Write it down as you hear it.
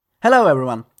Hello,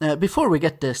 everyone. Before we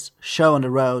get this show on the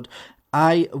road,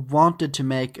 I wanted to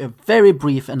make a very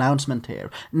brief announcement here.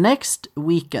 Next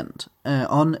weekend,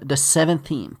 on the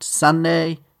 17th,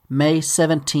 Sunday, May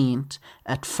 17th,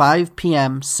 at 5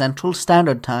 p.m. Central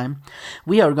Standard Time,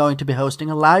 we are going to be hosting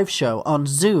a live show on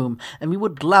Zoom, and we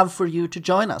would love for you to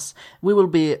join us. We will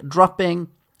be dropping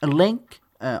a link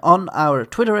on our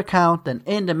Twitter account and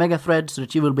in the mega thread so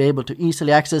that you will be able to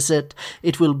easily access it.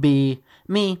 It will be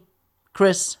me,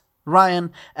 Chris,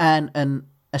 Ryan, and an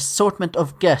assortment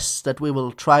of guests that we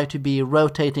will try to be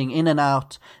rotating in and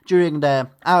out during the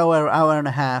hour and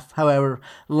a half, however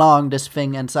long this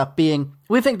thing ends up being.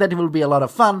 We think that it will be a lot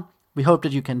of fun. We hope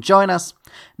that you can join us.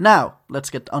 Now, let's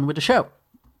get on with the show.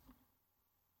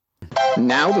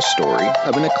 Now the story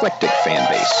of an eclectic fan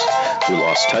base who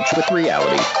lost touch with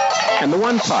reality and the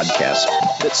one podcast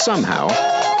that somehow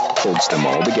holds them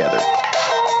all together.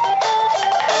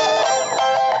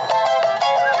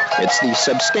 It's the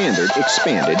Substandard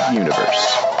Expanded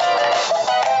Universe.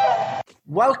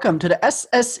 Welcome to the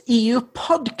SSEU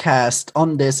podcast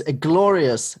on this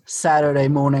glorious Saturday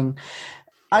morning.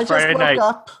 I just woke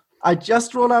up. I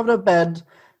just rolled out of bed.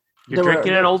 You're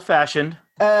drinking an old-fashioned.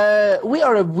 We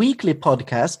are a weekly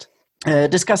podcast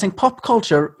discussing pop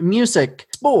culture, music,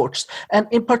 sports, and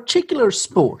in particular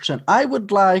sports. And I would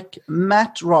like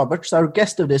Matt Roberts, our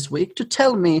guest of this week, to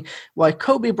tell me why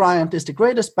Kobe Bryant is the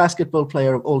greatest basketball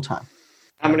player of all time.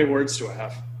 How many words do I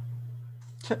have?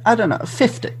 I don't know,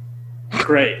 50.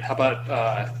 Great. How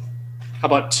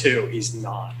about 2? He's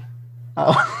not.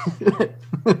 Oh.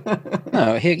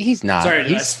 No, he's not. Sorry,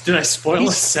 did I spoil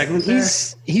a segment there?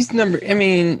 He's number. I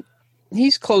mean,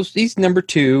 he's close. He's number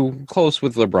 2, close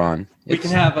with LeBron. We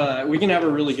can have a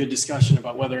really good discussion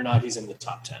about whether or not he's in the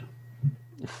top 10.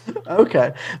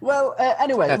 Okay. Well,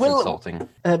 anyway, That's insulting.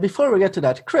 Before we get to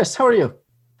that, Chris, how are you?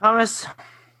 Thomas,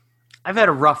 I've had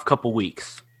a rough couple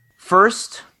weeks.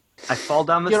 First, I fall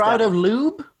down the You're steps. out of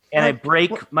lube? And I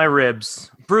break my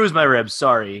ribs. Bruise my ribs,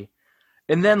 sorry.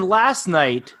 And then last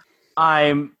night,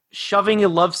 I'm shoving a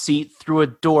love seat through a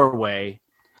doorway,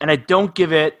 and I don't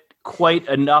give it quite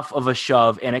enough of a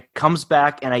shove, and it comes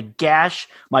back, and I gash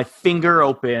my finger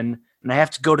open, and I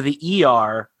have to go to the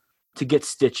ER to get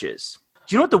stitches.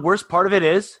 Do you know what the worst part of it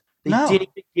is? They didn't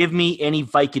give me any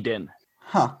Vicodin.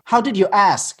 Huh. How did you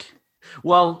ask?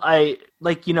 Well,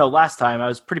 last time I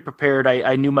was pretty prepared.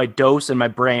 I knew my dose and my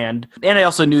brand, and I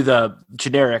also knew the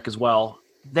generic as well.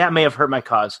 That may have hurt my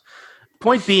cause.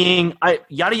 Point being,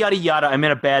 yada, yada, yada, I'm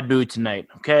in a bad mood tonight,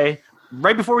 okay?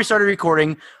 Right before we started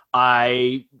recording,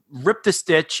 I ripped the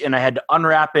stitch, and I had to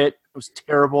unwrap it. It was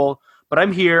terrible. But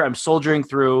I'm here. I'm soldiering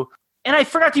through. And I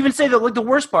forgot to even say that the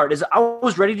worst part is I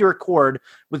was ready to record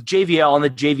with JVL on the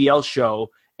JVL show,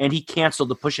 and he canceled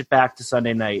to push it back to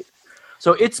Sunday night.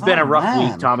 So it's been a rough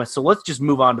week, Thomas. So let's just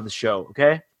move on to the show,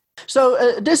 okay?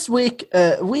 So this week,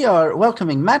 we are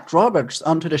welcoming Matt Roberts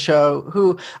onto the show,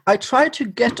 who I tried to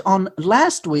get on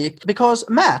last week because,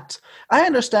 Matt, I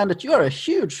understand that you are a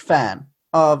huge fan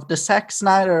of the Zack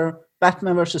Snyder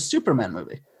Batman vs. Superman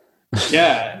movie.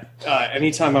 Yeah.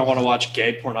 Anytime I want to watch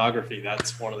gay pornography,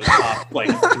 that's one of the top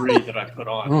 3 that I put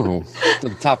on. Oh,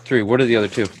 the top 3. What are the other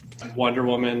 2? Wonder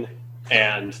Woman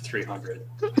and 300.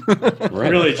 Right.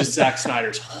 Really just Zack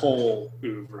Snyder's whole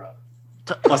oeuvre.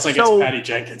 Plus, I guess Patty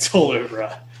Jenkins' whole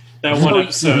oeuvre. That one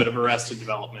episode of Arrested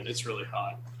Development, it's really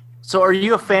hot. So are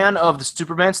you a fan of the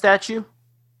Superman statue?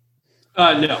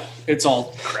 No. It's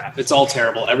all crap. It's all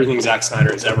terrible. Everything Zack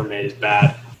Snyder has ever made is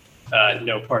bad.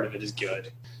 No part of it is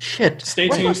good. Shit. Stay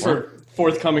tuned for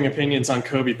forthcoming opinions on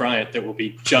Kobe Bryant that will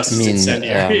be just as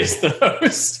incendiary as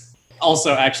those.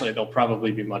 Also, actually, they'll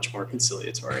probably be much more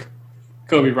conciliatory.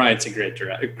 Kobe Bryant's a great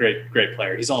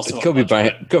player. He's also Kobe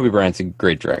Bryant's a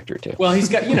great director too. Well, he's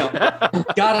got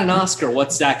got an Oscar.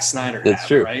 What's Zack Snyder That's have,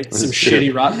 true. Right? That's Some true.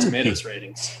 shitty Rotten Tomatoes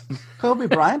ratings. Kobe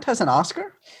Bryant has an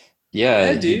Oscar?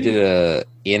 Yeah, dude. he did a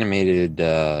animated.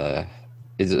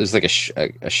 It was like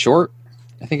a short.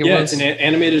 I think it was. Yeah, it's an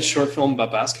animated short film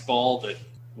about basketball that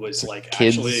was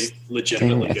Kids actually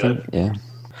legitimately good. Yeah.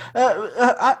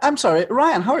 I'm sorry,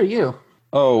 Ryan. How are you?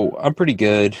 Oh, I'm pretty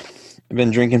good. I've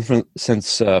been drinking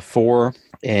since 4,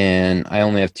 and I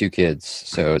only have 2 kids,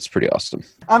 so it's pretty awesome.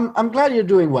 I'm glad you're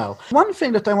doing well. One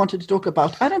thing that I wanted to talk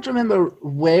about, I don't remember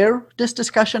where this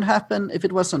discussion happened, if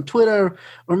it was on Twitter,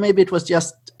 or maybe it was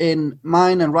just in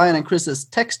mine and Ryan and Chris's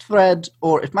text thread,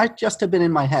 or it might just have been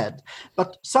in my head.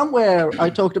 But somewhere I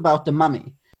talked about The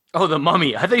Mummy. Oh, the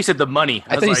mummy. I thought you said the money.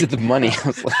 I thought you said the money. I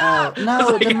was like,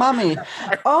 no, the mummy.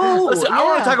 Oh, listen, I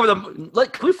want to talk about the.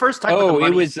 Can we first talk about the money?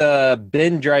 It was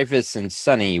Ben Dreyfuss and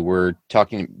Sonny were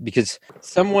talking because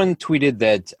someone tweeted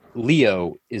that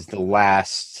Leo is the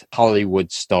last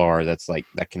Hollywood star that's like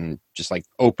that can just like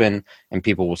open and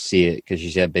people will see it because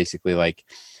she said basically like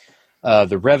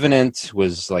The Revenant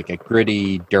was like a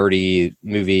gritty, dirty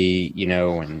movie,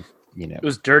 and it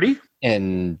was dirty.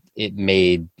 And it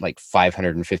made like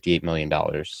 $558 million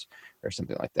or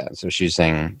something like that. So she's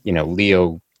saying,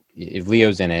 Leo, if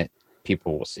Leo's in it,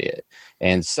 people will see it.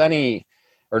 And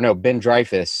Ben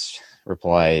Dreyfuss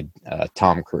replied,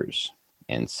 Tom Cruise.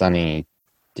 And Sonny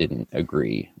didn't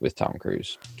agree with Tom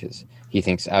Cruise because he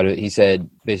thinks he said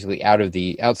basically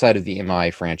outside of the MI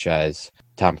franchise,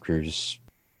 Tom Cruise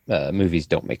movies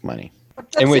don't make money.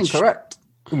 That's incorrect.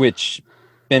 Which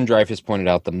Ben Dreyfuss pointed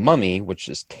out The Mummy, which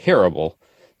is terrible,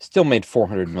 still made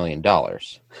 $400 million.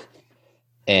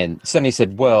 And Sonny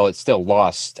said, well, it still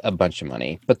lost a bunch of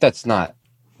money, but that's not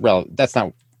what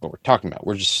we're talking about.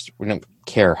 We don't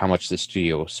care how much the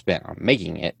studio spent on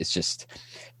making it. It's just,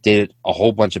 did a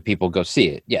whole bunch of people go see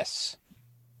it? Yes.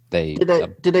 Did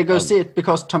they go see it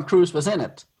because Tom Cruise was in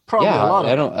it? Probably a lot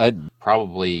of them.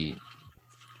 Probably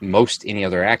most any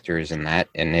other actor is in that,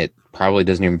 and it probably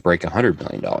doesn't even break $100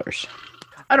 million.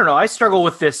 I don't know. I struggle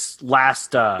with this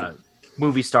last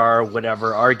movie star or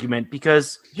whatever argument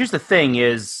because here's the thing: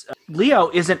 is Leo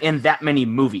isn't in that many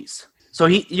movies, so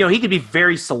he could be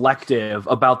very selective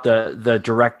about the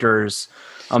directors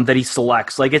that he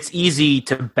selects. Like it's easy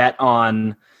to bet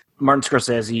on Martin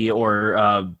Scorsese or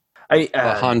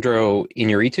Alejandro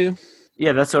Iñárritu.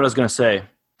 Yeah, that's what I was going to say.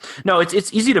 No,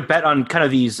 it's easy to bet on kind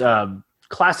of these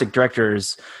classic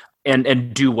directors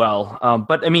and do well.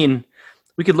 But I mean,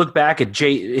 we could look back at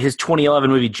his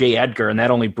 2011 movie J. Edgar, and that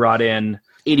only brought in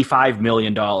 $85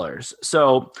 million.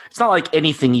 So it's not like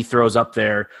anything he throws up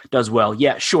there does well.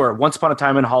 Yeah, sure. Once Upon a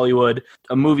Time in Hollywood,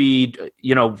 a movie,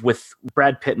 with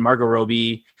Brad Pitt and Margot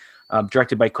Robbie,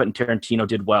 directed by Quentin Tarantino,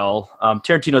 did well.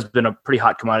 Tarantino's been a pretty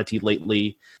hot commodity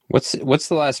lately. What's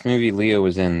the last movie Leo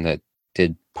was in that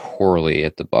did poorly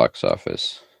at the box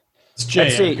office? It's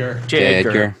J.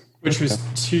 Edgar. Which was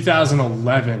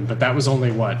 2011, but that was only,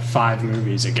 5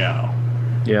 movies ago?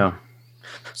 Yeah.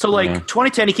 So,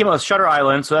 2010, he came out with Shutter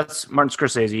Island, so that's Martin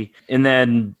Scorsese. And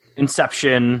then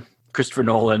Inception, Christopher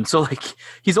Nolan. So,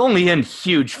 he's only in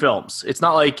huge films. It's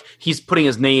not like he's putting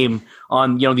his name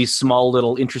on, these small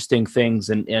little interesting things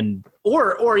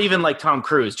or even like Tom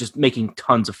Cruise, just making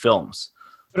tons of films.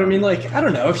 But I mean, I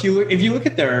don't know. If you look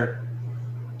at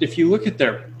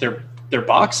their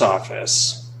box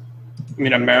office, I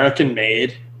mean, American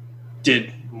Made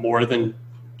did more than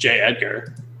J.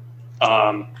 Edgar.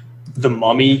 The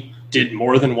Mummy did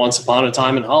more than Once Upon a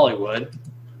Time in Hollywood.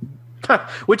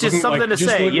 Which is something to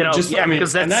say, because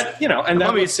that's, that's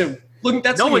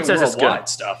no one says it's worldwide good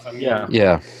stuff. I mean,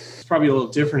 yeah. It's probably a little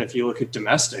different if you look at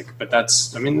domestic, but that's,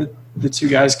 the two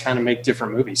guys kind of make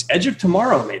different movies. Edge of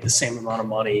Tomorrow made the same amount of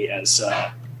money as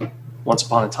Once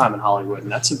Upon a Time in Hollywood,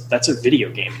 and that's a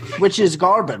video game movie. Which is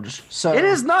garbage. So it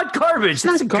is not garbage.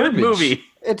 That's a good movie.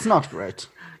 It's not great.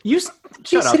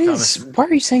 Shut up, Thomas. Why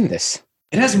are you saying this?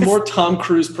 It has more Tom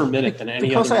Cruise per minute than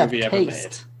any other movie ever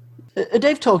made.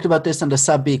 Dave talked about this on the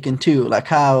Sub Beacon too, like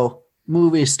how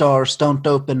movie stars don't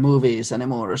open movies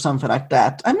anymore or something like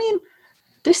that. I mean,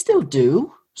 they still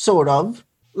do, sort of.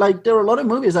 Like, there are a lot of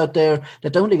movies out there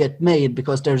that only get made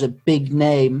because there's a big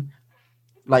name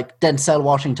like Denzel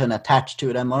Washington attached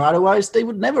to them, or otherwise they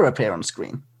would never appear on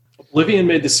screen. Oblivion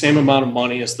made the same amount of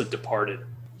money as The Departed.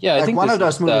 Yeah, I think one of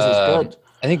those movies is good.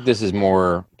 I think this is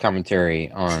more commentary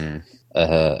on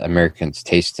Americans'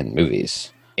 taste in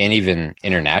movies, and even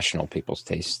international people's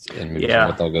taste in movies and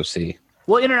what they'll go see.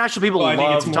 Well, international people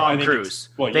love Tom Cruise.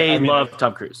 They love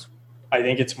Tom Cruise. I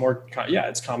think it's more,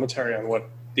 it's commentary on what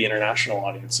the international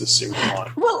audiences seem to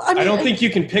want. Well, I don't think you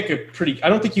can pick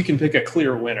a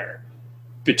clear winner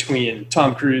between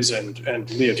Tom Cruise and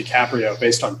Leo DiCaprio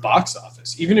based on box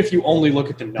office, even if you only look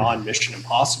at the non-Mission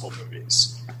Impossible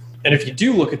movies. And if you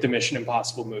do look at the Mission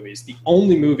Impossible movies, the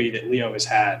only movie that Leo has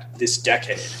had this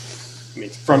decade,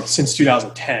 since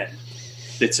 2010,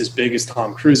 that's as big as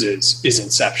Tom Cruise's, is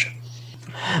Inception.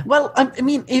 Well, I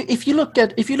mean, if you look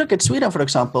at Sweden, for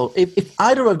example, if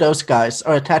either of those guys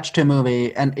are attached to a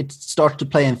movie and it starts to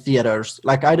play in theaters,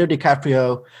 like either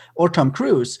DiCaprio or Tom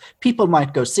Cruise, people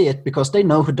might go see it because they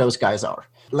know who those guys are.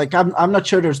 Like, I'm not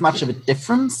sure there's much of a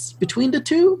difference between the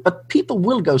two, but people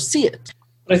will go see it.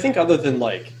 But I think other than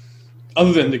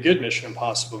the good Mission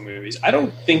Impossible movies, I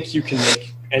don't think you can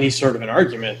make any sort of an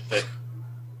argument that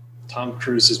Tom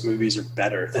Cruise's movies are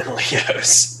better than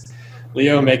Leo's.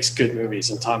 Leo makes good movies,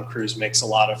 and Tom Cruise makes a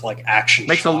lot of like action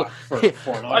shock for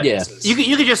foreign audiences.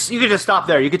 You could just stop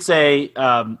there. You could say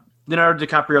Leonardo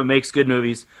DiCaprio makes good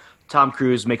movies. Tom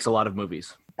Cruise makes a lot of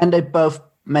movies, and they both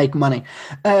make money.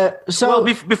 Before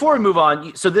we move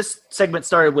on, so this segment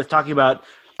started with talking about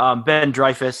Ben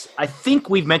Dreyfuss. I think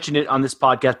we've mentioned it on this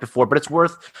podcast before, but it's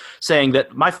worth saying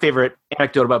that my favorite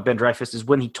anecdote about Ben Dreyfuss is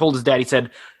when he told his dad. He said,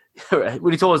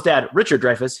 when he told his dad, Richard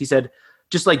Dreyfuss, he said,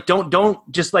 just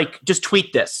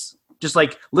tweet this. Just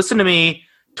like, listen to me,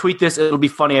 tweet this. It'll be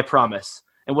funny, I promise.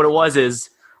 And what it was is,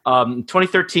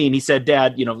 2013, he said,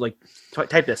 Dad,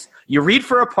 type this. You read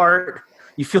for a part,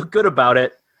 you feel good about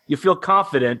it, you feel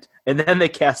confident, and then they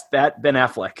cast Ben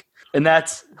Affleck. And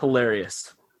that's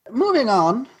hilarious. Moving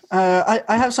on, I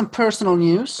have some personal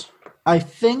news. I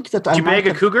think that Did you bag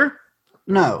a cougar?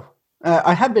 No.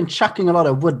 I have been chucking a lot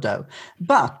of wood, though.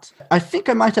 But I think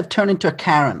I might have turned into a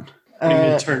Karen. What do you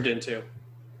mean turned into?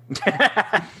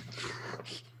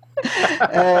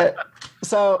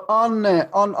 So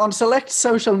on select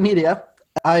social media,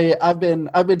 I've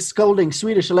been scolding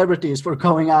Swedish celebrities for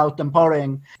going out and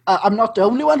partying. I'm not the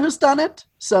only one who's done it,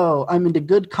 so I'm in the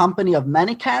good company of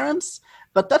many Karens.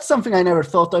 But that's something I never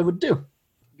thought I would do.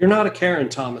 You're not a Karen,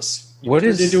 Thomas. You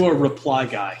turned into a reply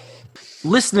guy.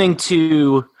 Listening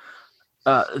to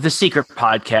the Secret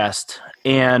podcast,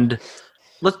 and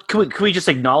can we just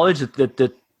acknowledge that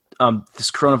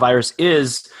this coronavirus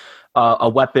is a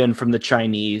weapon from the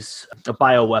Chinese, a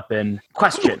bioweapon?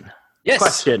 Question. Yes.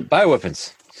 Question.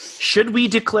 Bioweapons. Should we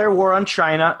declare war on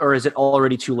China, or is it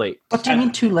already too late? What do you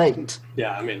mean too late?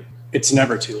 Yeah, I mean, it's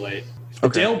never too late. The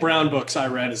Dale Brown books I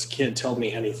read as a kid told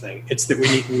me anything. It's that we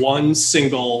need one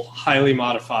single, highly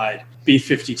modified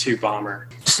B-52 bomber.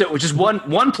 So just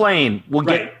one plane will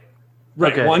get...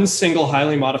 Right. Okay. One single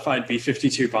highly modified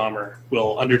B-52 bomber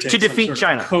will undertake to defeat some sort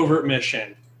China. Of covert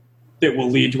mission that will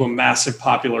lead to a massive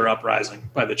popular uprising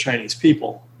by the Chinese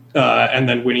people. And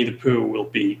then Winnie the Pooh will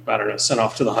be, I don't know, sent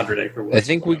off to the 100-acre woods. I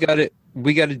think we got it.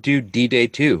 We got to do D-Day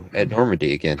 2 at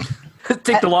Normandy again.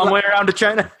 Take the long way around to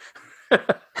China.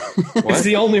 It's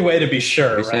the only way to be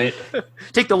sure, right?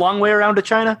 Take the long way around to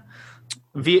China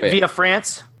via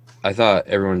France. I thought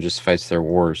everyone just fights their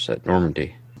wars at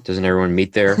Normandy. Doesn't everyone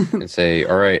meet there and say,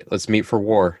 all right, let's meet for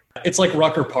war? It's like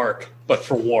Rucker Park, but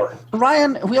for war.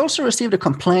 Ryan, we also received a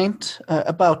complaint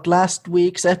about last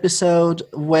week's episode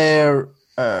where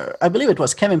I believe it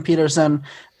was Kevin Peterson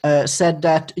said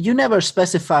that you never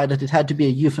specified that it had to be a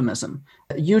euphemism.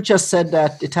 You just said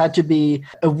that it had to be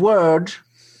a word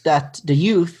that the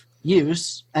youth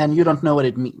use, and you don't know what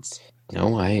it means.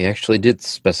 No, I actually did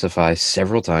specify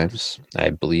several times.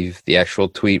 I believe the actual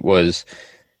tweet was,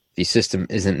 the system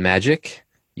isn't magic.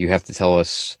 You have to tell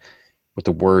us what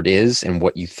the word is and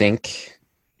what you think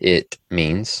it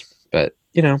means. But,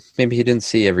 maybe he didn't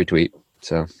see every tweet,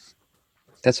 so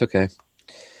that's okay.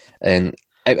 And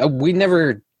we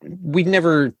never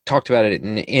talked about it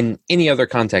in any other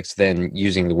context than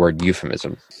using the word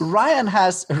euphemism. Ryan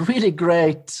has a really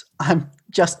great, I'm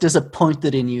just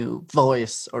disappointed in you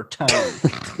voice or tone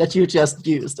that you just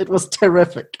used. It was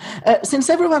terrific. Since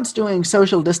everyone's doing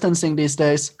social distancing these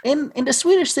days, in the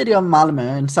Swedish city of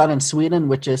Malmö in southern Sweden,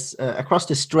 which is across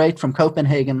the strait from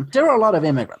Copenhagen, there are a lot of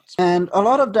immigrants. And a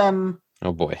lot of them...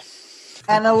 Oh boy.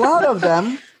 And a lot of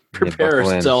them... Prepare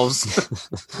ourselves.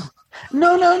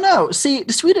 No. See,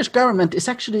 the Swedish government is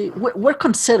actually, we're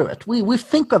considerate. We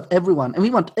think of everyone, and we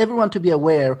want everyone to be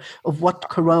aware of what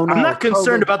corona... I'm not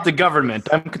concerned about the government.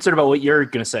 I'm concerned about what you're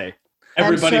going to say.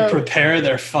 Everybody prepare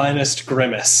their finest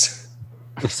grimace.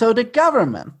 So the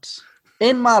government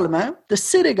in Malmö, the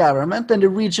city government and the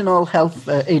regional health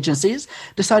agencies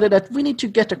decided that we need to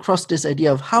get across this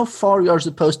idea of how far you're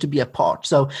supposed to be apart.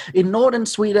 So in northern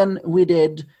Sweden,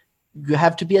 you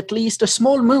have to be at least a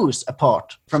small moose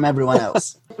apart from everyone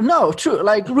else. No, true,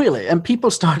 like really. And people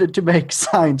started to make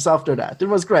signs after that. It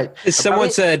was great.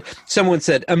 Someone said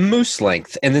a moose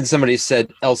length, and then somebody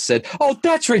else said, oh,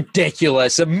 that's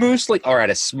ridiculous. A moose length. All right,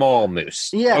 a small moose.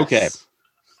 Yes. Okay.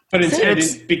 But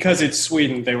because it's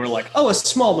Sweden, they were like, oh, a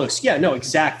small moose. Yeah, no,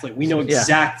 exactly. We know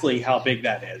exactly how big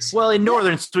that is. Well, in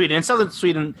northern Sweden, in southern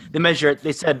Sweden, they measure it.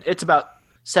 They said it's about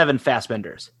 7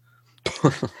 Fassbenders.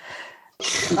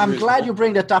 I'm glad you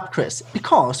bring that up, Chris,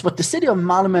 because what the city of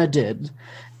Malmö did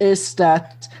is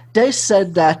that they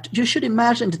said that you should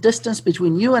imagine the distance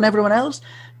between you and everyone else,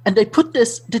 and they put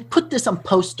this on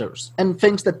posters and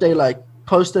things that they like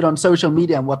posted on social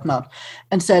media and whatnot,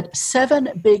 and said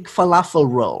 7 big falafel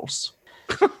rolls.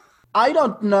 I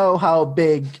don't know how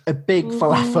big a big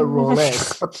falafel roll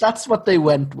is, but that's what they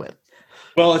went with.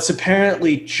 Well, it's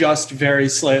apparently just very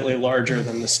slightly larger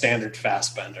than the standard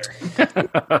Fassbender.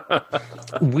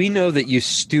 We know that you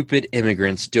stupid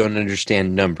immigrants don't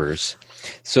understand numbers.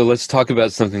 So let's talk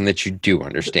about something that you do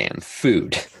understand.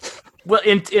 Food. Well,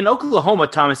 in Oklahoma,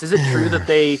 Thomas, is it true that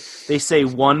they say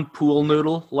one pool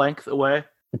noodle length away?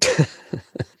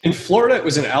 In Florida, it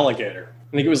was an alligator.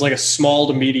 I think it was like a small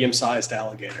to medium-sized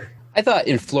alligator. I thought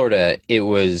in Florida it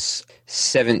was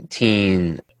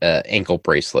 17 ankle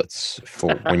bracelets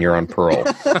for when you're on parole.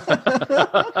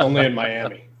 Only in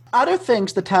Miami. Other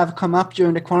things that have come up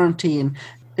during the quarantine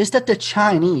is that the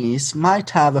Chinese might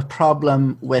have a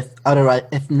problem with other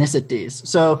ethnicities.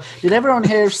 So, did everyone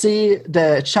here see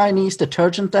the Chinese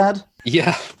detergent ad?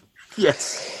 Yeah.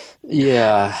 Yes.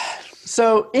 Yeah.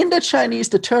 So, in the Chinese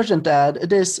detergent ad,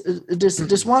 this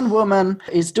one woman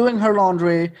is doing her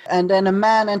laundry, and then a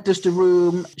man enters the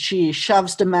room. She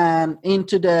shoves the man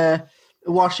into the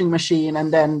washing machine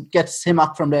and then gets him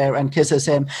up from there and kisses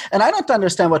him. And I don't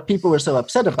understand what people were so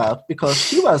upset about,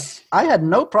 because I had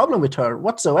no problem with her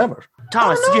whatsoever.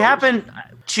 Thomas, did you happen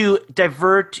to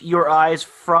divert your eyes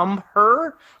from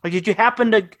her? Like, did you happen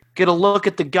to get a look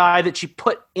at the guy that she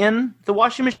put in the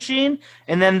washing machine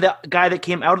and then the guy that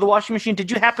came out of the washing machine? Did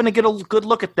you happen to get a good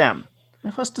look at them?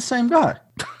 It was the same guy,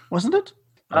 wasn't it?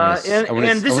 I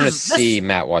want to see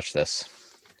Matt watch this.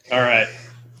 All right.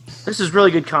 This is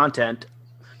really good content.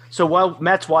 So while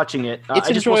Matt's watching it, it's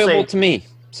I just will enjoyable say, to me.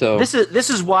 So this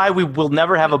is why we will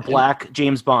never have a black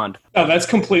James Bond. Oh, that's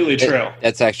completely true.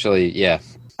 That's actually, yeah.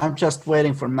 I'm just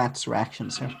waiting for Matt's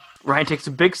reactions here. Ryan takes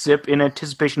a big sip in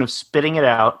anticipation of spitting it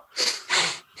out.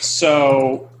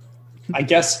 So, I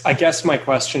guess my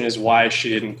question is why she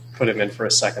didn't put him in for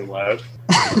a second load.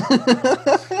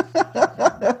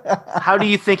 How do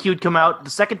you think he would come out the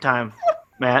second time,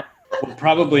 Matt? Well,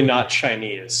 probably not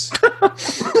Chinese.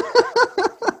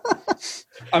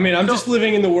 I mean, I'm just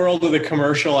living in the world of the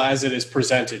commercial as it is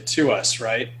presented to us,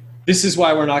 right? This is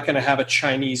why we're not going to have a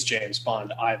Chinese James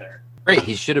Bond either. Right,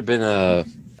 he should have been a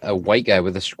white guy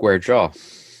with a square jaw.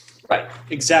 Right,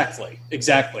 exactly.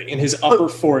 In his upper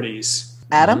 40s.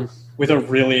 Adam? With a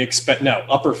really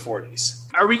upper 40s.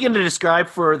 Are we going to describe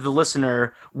for the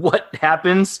listener what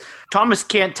happens? Thomas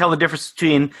can't tell the difference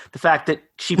between the fact that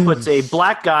she puts a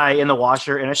black guy in the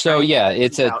washer and a So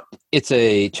Chinese yeah, it's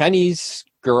a Chinese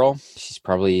girl. She's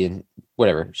probably in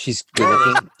whatever. She's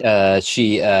good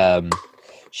looking.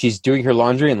 She's doing her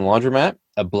laundry in the laundromat.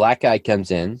 A black guy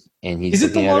comes in and he's. Is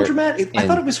it the laundromat? I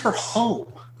thought it was her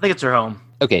home. I think it's her home.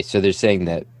 Okay, so they're saying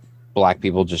that black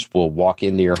people just will walk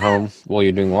into your home while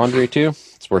you're doing laundry too.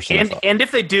 It's worse than I thought. And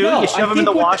if they do, you shove them in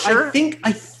the washer.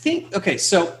 I think. Okay,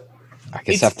 so I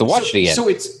guess I have to watch it again. So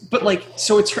it's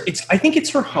her. I think it's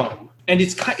her home, and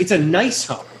it's a nice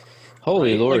home.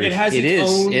 Holy Lord! Like it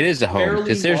is a home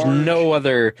because there's no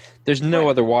other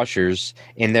washers,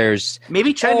 and there's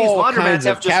maybe Chinese laundromats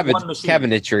have just one machine.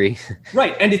 Cabinetry.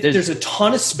 Right, and there's a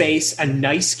ton of space, a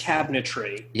nice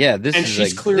cabinetry. Yeah,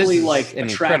 she's clearly like an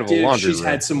attractive. incredible laundry She's room.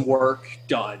 had some work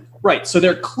done. Right, so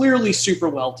they're clearly super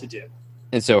well to do.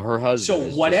 And so her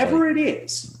husband. So whatever it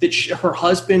is that her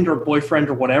husband or boyfriend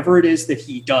or whatever it is that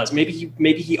he does, maybe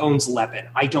he owns Lebron.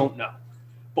 I don't know,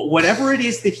 but whatever it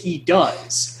is that he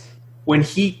does. When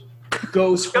he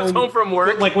goes home from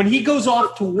work, like when he goes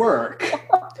off to work,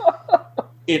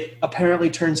 it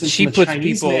apparently turns into a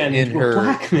Chinese man into a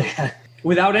black man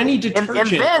without any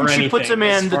detergent. And then she puts him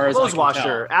in the clothes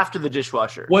washer after the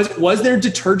dishwasher. Was there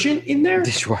detergent in there?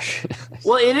 Dishwasher.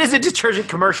 Well, it is a detergent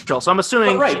commercial, so I'm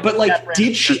assuming. But like,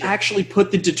 did she actually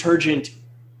put the detergent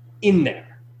in there?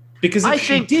 Because if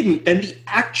she didn't, then the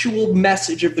actual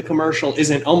message of the commercial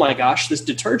isn't, oh my gosh, this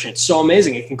detergent's so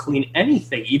amazing. It can clean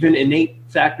anything, even innate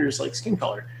factors like skin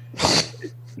color.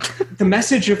 The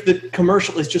message of the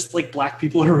commercial is just like black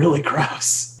people are really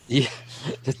gross. Yeah,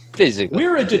 basically.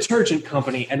 We're a detergent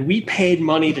company, and we paid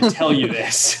money to tell you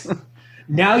this.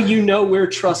 Now you know we're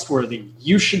trustworthy.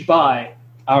 You should buy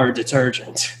our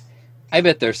detergent. I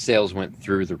bet their sales went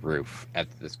through the roof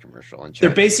after this commercial. They're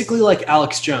basically like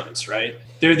Alex Jones, right?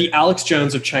 They're the Alex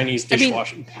Jones of Chinese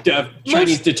dishwashing,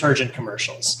 Chinese detergent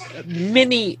commercials.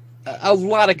 A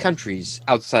lot of countries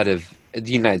outside of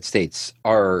the United States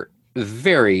are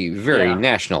very, very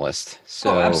nationalist.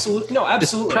 So absolutely.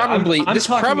 This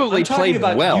probably played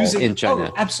well in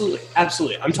China. Oh,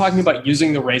 absolutely. I'm talking about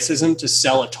using the racism to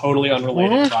sell a totally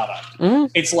unrelated product. Mm-hmm.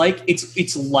 It's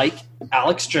like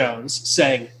Alex Jones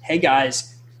saying, "Hey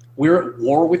guys, we're at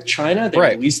war with China. They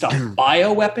released a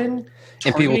bioweapon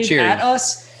and people cheering at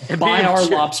us. Buy our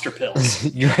lobster pills."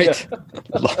 You're right.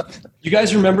 You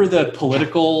guys remember the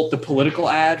political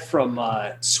ad from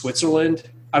Switzerland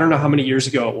I don't know how many years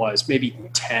ago it was, maybe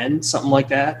 10, something like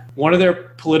that. One of their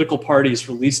political parties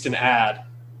released an ad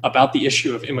about the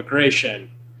issue of immigration,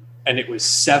 and it was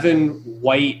 7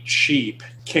 white sheep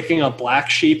kicking a black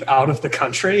sheep out of the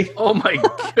country. Oh my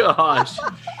gosh.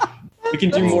 We can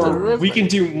do more. We can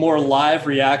do more live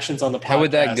reactions on the podcast. How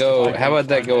would that go? How would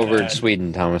that go over in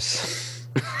Sweden, Thomas?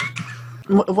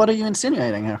 What are you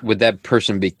insinuating here? Would that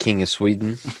person be king of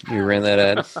Sweden? You ran that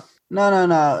ad? No.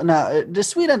 The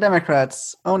Sweden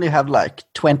Democrats only have like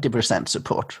 20%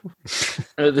 support.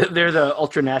 They're the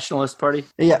ultra-nationalist party?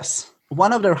 Yes.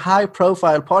 One of their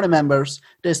high-profile party members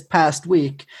this past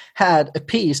week had a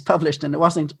piece published in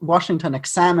the Washington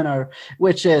Examiner,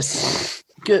 which is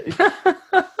good.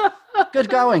 Good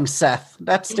going, Seth.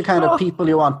 That's the kind of people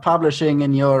you want publishing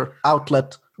in your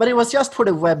outlet. But it was just for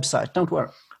the website. Don't worry.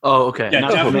 Oh, okay. Yeah,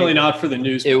 definitely not for the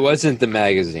news. It wasn't the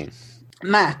magazine.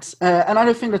 Matt,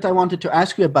 another thing that I wanted to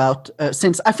ask you about,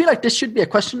 since I feel like this should be a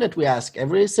question that we ask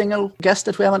every single guest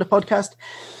that we have on the podcast.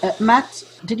 Matt,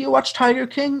 did you watch Tiger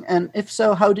King? And if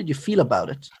so, how did you feel about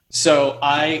it? So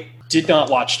I did not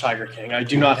watch Tiger King. I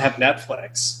do not have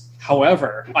Netflix.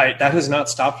 However, that has not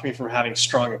stopped me from having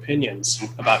strong opinions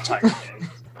about Tiger King.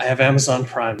 I have Amazon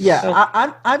Prime. Yeah,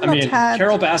 I've not had...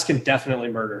 Carol Baskin definitely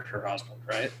murdered her husband,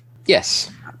 right? Yes,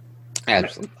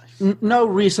 absolutely. No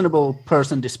reasonable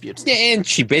person disputes that. Yeah, and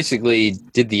she basically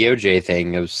did the OJ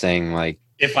thing of saying, like...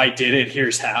 If I did it,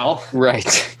 here's how.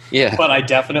 Right, yeah. But I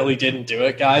definitely didn't do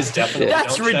it, guys. Definitely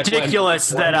That's don't ridiculous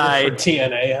check my that I... for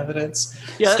DNA evidence.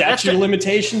 Yeah, Statute of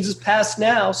limitations is passed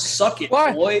now. Suck it,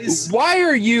 boys. Why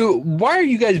are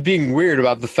you guys being weird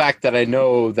about the fact that I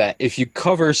know that if you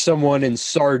cover someone in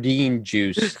sardine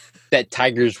juice, that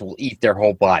tigers will eat their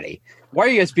whole body? Why are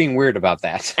you guys being weird about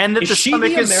that? And that the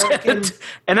stomach is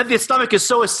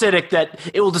so acidic that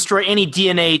it will destroy any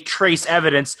DNA trace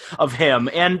evidence of him,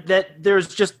 and that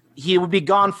he would be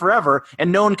gone forever,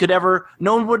 and no one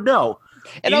would know.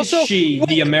 And is also, she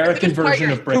the American version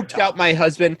of Bricktop? Out my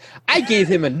husband. I gave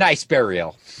him a nice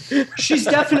burial. She's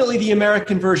definitely the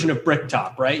American version of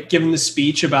Bricktop, right? Giving the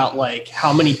speech about like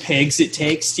how many pigs it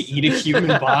takes to eat a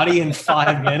human body in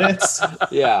 5 minutes.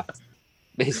 Yeah,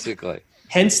 basically.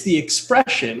 Hence the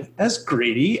expression, as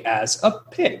greedy as a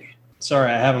pig.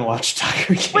 Sorry, I haven't watched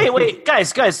Tiger King. Wait,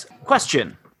 guys,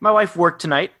 question. My wife worked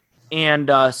tonight, and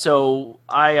so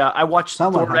I watched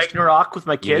Thor Ragnarok with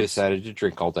my kids. You decided to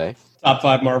drink all day. Top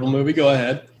 5 Marvel movie, go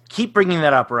ahead. Keep bringing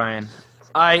that up, Ryan.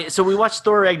 So we watched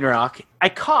Thor Ragnarok. I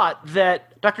caught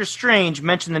that Doctor Strange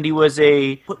mentioned that he was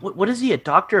what is he, a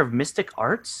doctor of mystic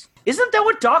arts? Isn't that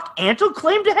what Doc Antle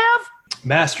claimed to have?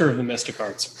 Master of the Mystic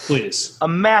Arts, please. A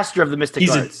master of the mystic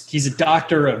arts. He's a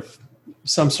doctor of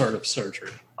some sort of surgery.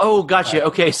 Oh, gotcha.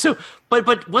 Okay, so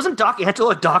but wasn't Doc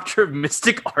Antle a doctor of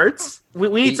mystic arts? We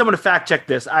need someone to fact check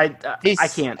this. I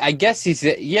can't. I guess he's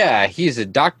a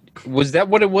doctor. Was that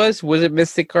what it was? Was it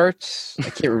mystic arts? I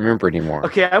can't remember anymore.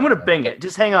 Okay, I'm gonna bing it.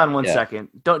 Just hang on one second.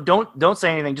 Don't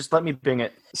say anything. Just let me bing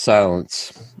it.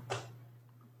 Silence.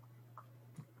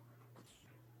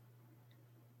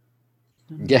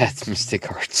 Yeah, it's mystic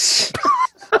arts.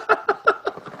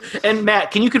 And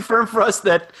Matt, can you confirm for us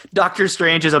that Doctor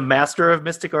Strange is a master of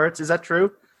mystic arts? Is that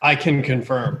true? I can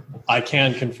confirm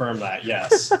that,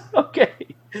 yes. Okay,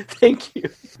 thank you.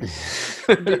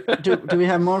 Do we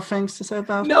have more things to say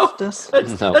about this?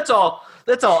 That's all.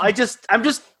 I'm just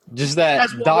that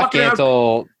Doc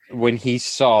Antle, when he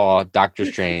saw Doctor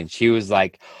Strange, he was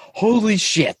like, holy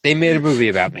shit, they made a movie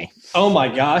about me. Oh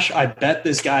my gosh, I bet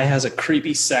this guy has a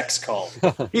creepy sex cult.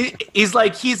 He's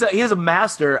a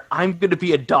master. I'm going to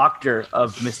be a doctor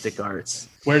of mystic arts.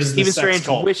 Where does the sex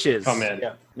cult wishes come in?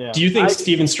 Yeah. Do you think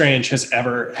Stephen Strange has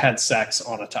ever had sex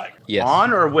on a tiger? Yes.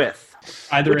 On or with?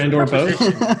 Either and or both?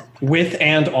 With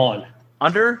and on.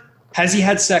 Under? Has he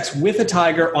had sex with a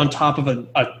tiger on top of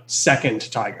a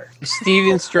second tiger?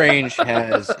 Stephen Strange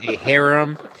has a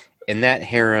harem, and that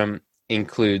harem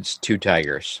includes 2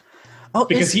 tigers. Oh,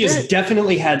 because he has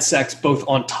definitely had sex both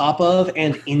on top of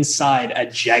and inside a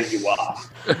jaguar.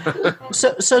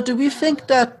 So do we think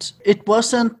that it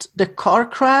wasn't the car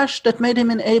crash that made him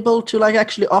unable to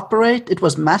actually operate? It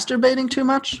was masturbating too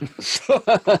much?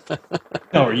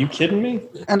 No, are you kidding me?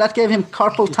 And that gave him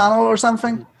carpal tunnel or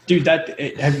something? Dude, that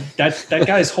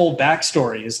guy's whole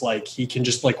backstory is he can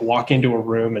just walk into a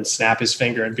room and snap his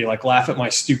finger and be like, laugh at my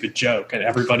stupid joke, and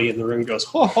everybody in the room goes,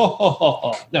 ho ho ho ho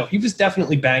ho. No, he was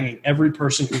definitely banging every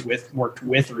person who worked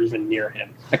with or even near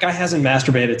him. That guy hasn't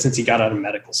masturbated since he got out of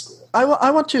medical school.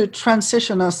 I want to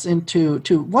transition us into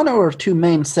one of our 2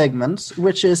 main segments,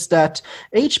 which is that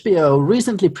HBO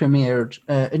recently premiered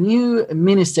a new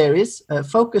miniseries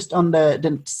focused on the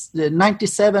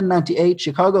 97-98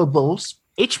 Chicago Bulls.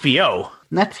 HBO.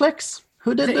 Netflix?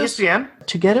 Who did this? ESPN?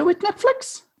 Together with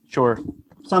Netflix? Sure.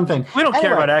 Something. We don't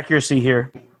care about accuracy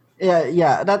here.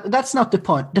 Yeah. That's not the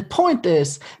point. The point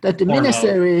is that the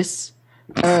miniseries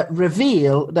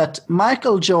reveal that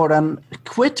Michael Jordan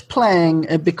quit playing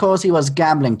because he was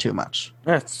gambling too much.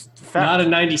 That's fact. Not in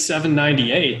 97,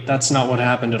 98. That's not what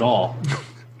happened at all.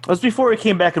 It was before he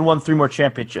came back and won 3 more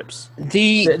championships.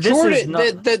 The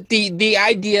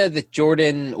idea that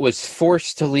Jordan was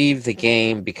forced to leave the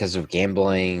game because of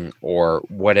gambling or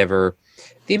whatever,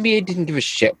 the NBA didn't give a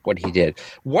shit what he did.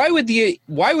 Why would the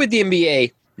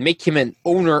NBA make him an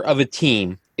owner of a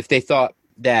team if they thought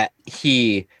that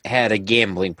he had a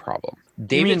gambling problem?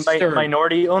 David Stern,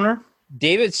 minority owner?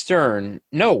 David Stern,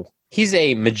 no, he's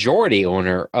a majority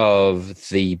owner of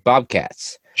the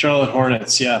Bobcats. Charlotte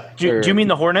Hornets, yeah. Do you mean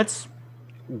the Hornets?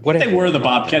 They were the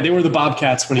Bobcats. They were the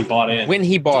Bobcats when he bought in. When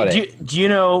he bought it. Do you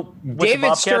know what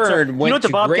David Stern you know what the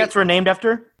Bobcats were named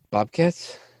after?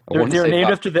 Bobcats? They were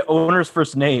named after the owner's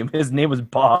first name. His name was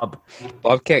Bob.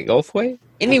 Bobcat Goldthwait?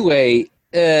 Anyway,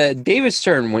 David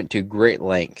Stern went to great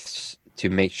lengths to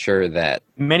make sure that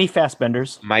many fast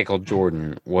benders. Michael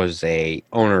Jordan was a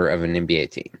owner of an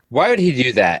NBA team. Why would he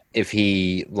do that if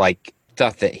he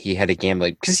thought that he had a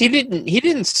gambling? Because he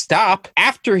didn't stop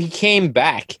after he came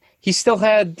back. He still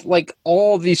had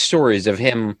all these stories of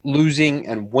him losing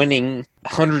and winning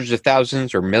hundreds of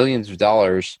thousands or millions of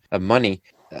dollars of money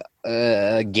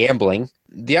gambling.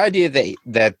 The idea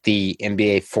that the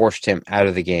NBA forced him out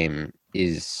of the game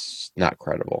is not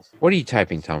credible. What are you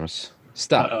typing, Thomas?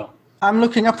 Stop. Uh-oh. I'm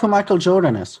looking up who Michael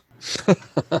Jordan is.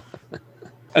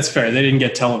 That's fair. They didn't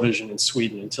get television in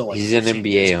Sweden until he's an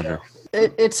NBA owner.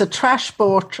 It's a trash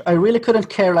sport. I really couldn't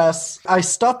care less. I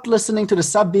stopped listening to the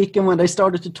Sub Beacon when they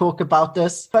started to talk about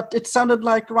this, but it sounded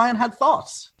like Ryan had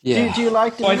thoughts. Yeah. Do you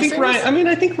like the I think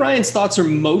Ryan's thoughts are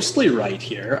mostly right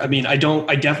here. I mean, I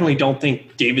definitely don't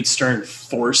think David Stern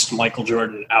forced Michael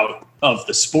Jordan out of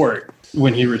the sport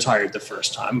when he retired the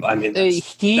first time. I mean,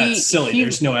 that's silly.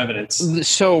 There's no evidence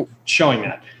showing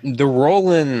that. The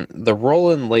Roland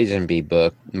Lazenby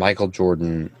book, Michael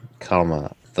Jordan,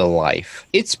 The Life.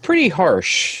 It's pretty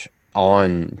harsh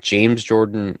on James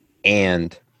Jordan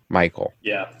and Michael.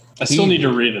 Yeah. I still need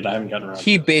to read it. I haven't gotten around to it.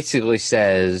 He basically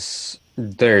says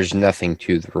there's nothing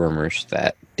to the rumors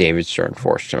that David Stern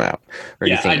forced him out or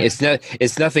anything.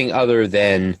 It's nothing other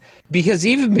than because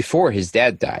even before his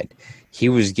dad died, he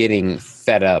was getting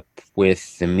fed up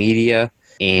with the media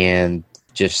and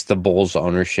just the Bulls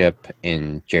ownership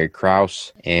and Jerry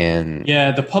Krause and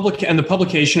the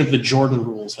publication of the Jordan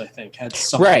Rules, I think, had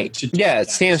something to do with that.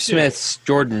 Sam Smith's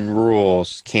Jordan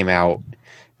Rules came out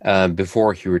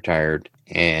before he retired,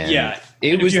 and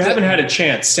if you haven't had a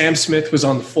chance, Sam Smith was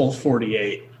on the Full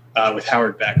 48 with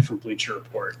Howard Beck from Bleacher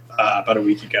Report about a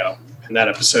week ago, and that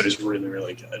episode is really,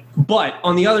 really good. But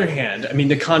on the other hand, I mean,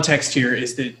 the context here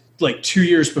is that 2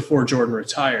 years before Jordan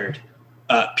retired,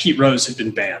 Pete Rose had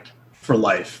been banned for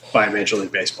life by Major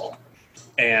League Baseball.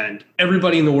 And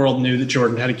everybody in the world knew that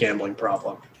Jordan had a gambling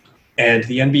problem. And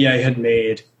the NBA had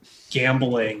made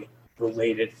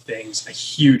gambling-related things a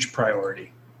huge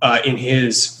priority. In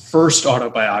his first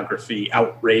autobiography,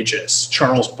 Outrageous,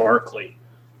 Charles Barkley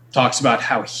talks about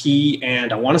how he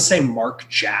and, I want to say Mark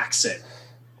Jackson,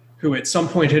 who at some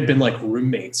point had been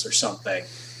roommates or something,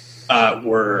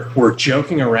 were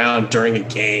joking around during a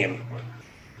game.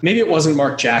 Maybe it wasn't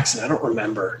Mark Jackson. I don't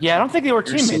remember. Yeah, I don't think they were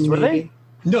teammates, were they?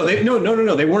 No,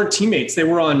 They weren't teammates. They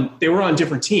were on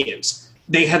different teams.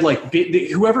 They had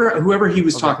whoever he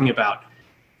was talking about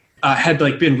had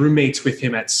been roommates with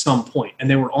him at some point, and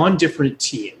they were on different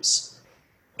teams.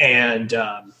 And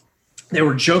they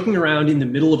were joking around in the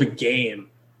middle of a game,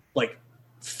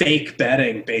 fake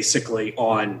betting basically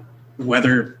on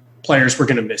whether players were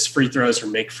going to miss free throws or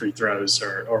make free throws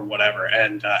or whatever.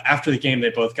 And after the game, they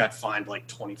both got fined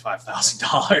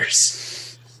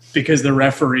 $25,000 because the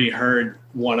referee heard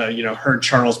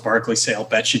Charles Barkley say, "I'll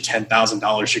bet you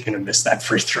 $10,000 you're going to miss that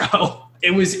free throw."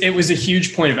 It was a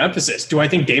huge point of emphasis. Do I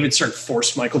think David Stern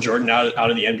forced Michael Jordan out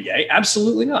of the NBA?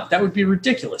 Absolutely not. That would be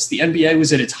ridiculous. The NBA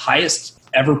was at its highest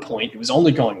ever point. It was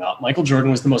only going up. Michael Jordan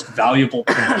was the most valuable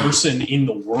person in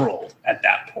the world at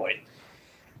that point.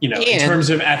 In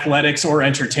terms of athletics or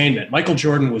entertainment, Michael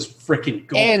Jordan was freaking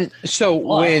gold. And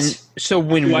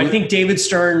I think David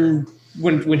Stern,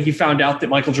 when he found out that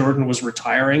Michael Jordan was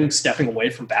retiring, stepping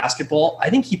away from basketball, I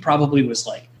think he probably was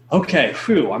like, okay,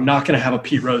 I'm not going to have a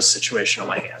Pete Rose situation on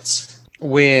my hands.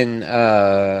 When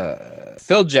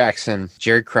Phil Jackson,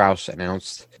 Jerry Krause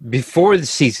announced before the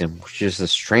season, which is the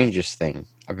strangest thing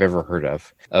I've ever heard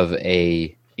of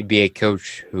a NBA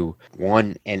coach who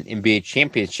won an NBA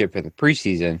championship in the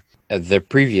preseason, the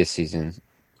previous season,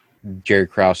 Jerry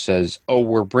Krause says, "Oh,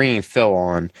 we're bringing Phil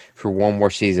on for one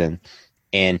more season,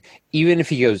 and even if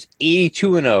he goes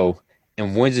 82-0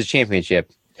 and wins the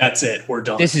championship, that's it. We're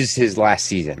done. This is his last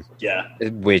season." Yeah,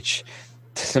 which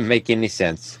doesn't make any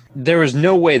sense. There was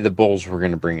no way the Bulls were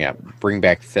going to bring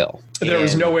back Phil. There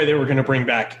was no way they were going to bring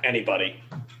back anybody.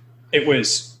 It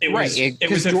was a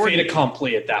fait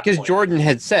accompli at that point. Because Jordan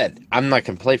had said, "I'm not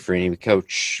going to play for any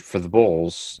coach for the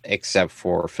Bulls except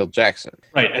for Phil Jackson."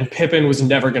 Right, and Pippen was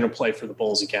never going to play for the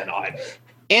Bulls again either.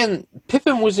 And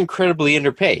Pippen was incredibly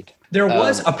underpaid. There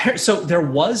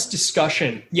was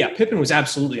discussion. Yeah, Pippen was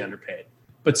absolutely underpaid.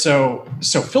 But so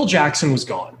Phil Jackson was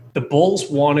gone. The Bulls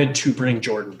wanted to bring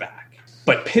Jordan back,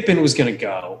 but Pippen was going to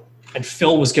go, and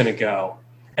Phil was going to go.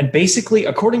 And basically,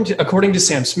 according to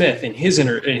Sam Smith in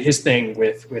his thing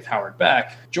with Howard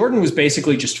Beck, Jordan was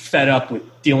basically just fed up with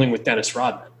dealing with Dennis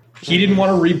Rodman. He didn't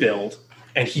want to rebuild,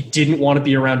 and he didn't want to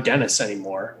be around Dennis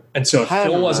anymore. And so if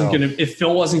Phil wasn't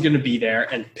going to be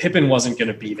there, and Pippen wasn't going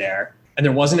to be there, and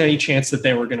there wasn't any chance that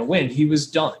they were going to win, he was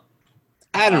done.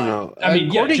 I don't know.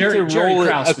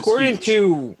 According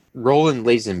to Roland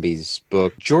Lazenby's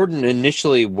book, Jordan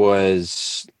initially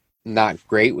was not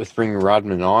great with bringing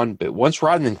Rodman on, but once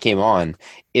Rodman came on,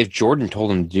 if Jordan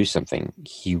told him to do something,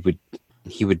 he would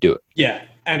do it. Yeah,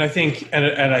 and I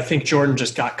think Jordan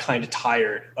just got kind of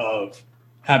tired of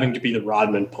having to be the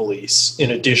Rodman police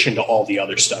in addition to all the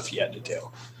other stuff he had to do.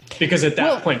 Because at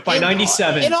that point, by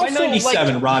 97,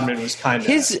 Rodman was kind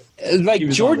of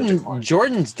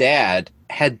Jordan's dad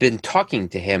had been talking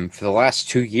to him for the last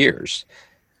 2 years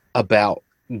about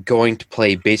going to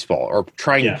play baseball or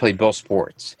trying to play both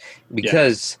sports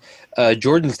because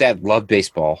Jordan's dad loved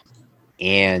baseball,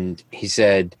 and he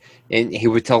said, and he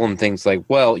would tell him things like,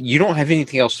 "Well, you don't have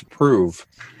anything else to prove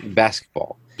in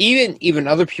basketball." Even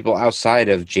other people outside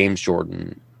of James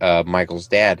Jordan, Michael's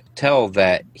dad, tell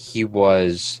that he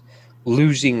was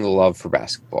losing the love for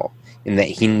basketball and that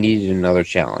he needed another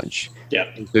challenge. Yeah.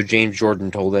 And so James Jordan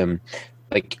told him,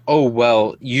 like, "Oh,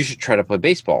 well, you should try to play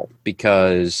baseball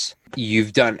because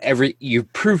you've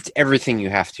proved everything you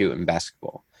have to in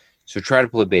basketball. So try to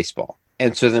play baseball."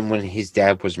 And so then when his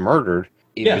dad was murdered,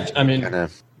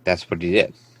 that's what he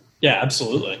did. Yeah,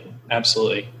 absolutely.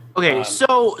 Absolutely. Okay,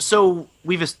 so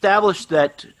we've established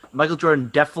that Michael Jordan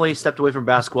definitely stepped away from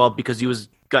basketball because he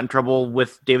got in trouble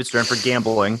with David Stern for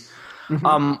gambling.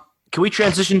 Mm-hmm. Can we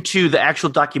transition to the actual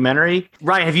documentary?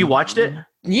 Ryan, have you watched it?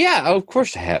 Yeah, of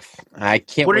course I have. I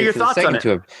can't. What wait are your for thoughts the second on it?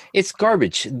 to it. It's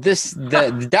garbage.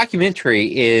 The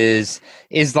documentary is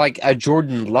like a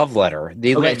Jordan love letter.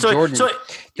 They let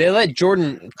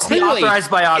Jordan clearly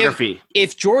authorized biography.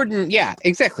 If Jordan, yeah,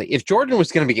 exactly. If Jordan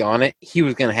was going to be on it, he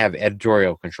was going to have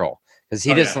editorial control because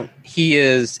he doesn't. Yeah. He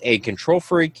is a control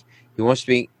freak. He wants to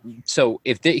be. So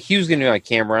if he was going to be on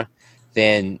camera,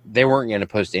 then they weren't going to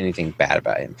post anything bad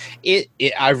about him.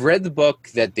 I've read the book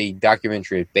that the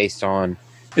documentary is based on.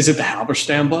 Is it the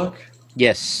Halberstam book?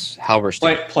 Yes,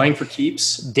 Halberstam. Playing for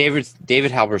Keeps? David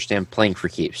Halberstam, Playing for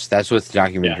Keeps. That's what the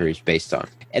documentary is based on.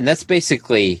 And that's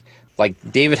basically, like,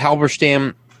 David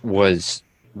Halberstam was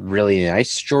really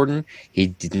nice to Jordan. He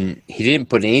didn't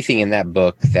put anything in that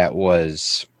book that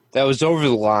was over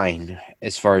the line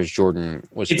as far as Jordan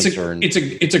was concerned.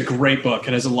 It's a great book.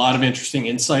 It has a lot of interesting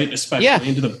insight, especially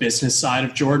into the business side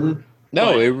of Jordan.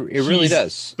 No, it really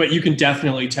does. But you can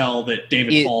definitely tell that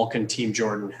David Falk and Team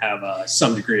Jordan have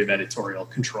some degree of editorial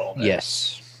control there.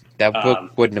 Yes. That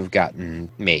book wouldn't have gotten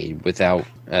made without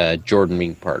Jordan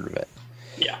being part of it.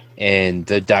 Yeah. And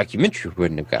the documentary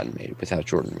wouldn't have gotten made without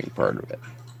Jordan being part of it.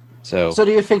 So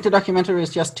do you think the documentary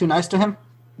is just too nice to him?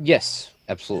 Yes,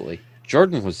 absolutely.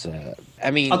 Jordan was,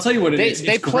 I'll tell you what it is.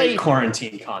 It's great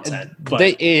quarantine content. But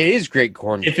it is great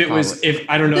quarantine if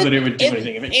I don't know that it would do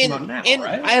anything if it came out now,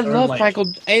 right? I love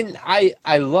Michael, and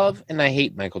I love and I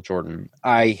hate Michael Jordan.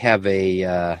 I have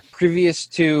previous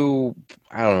to,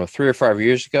 3 or 5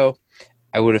 years ago,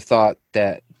 I would have thought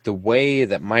that the way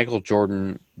that Michael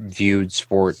Jordan viewed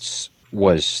sports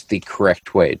was the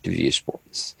correct way to view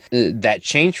sports. That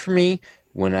changed for me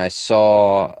when I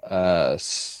saw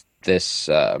this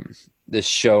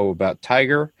show about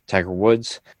Tiger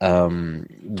Woods,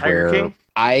 where King?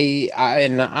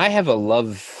 I have a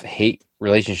love-hate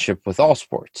relationship with all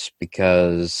sports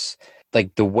because,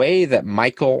 like, the way that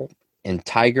Michael and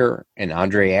Tiger and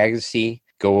Andre Agassi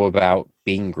go about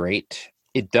being great,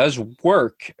 it does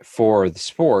work for the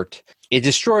sport. It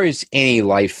destroys any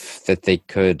life that they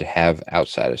could have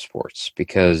outside of sports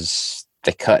because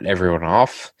they cut everyone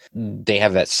off. They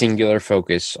have that singular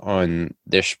focus on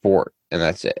their sport, and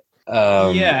that's it.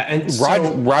 And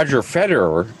Roger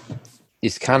Federer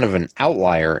is kind of an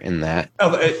outlier in that.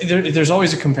 There's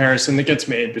always a comparison that gets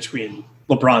made between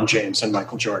LeBron James and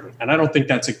Michael Jordan, and I don't think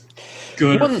that's a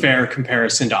good or fair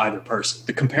comparison to either person.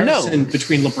 The comparison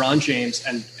between LeBron James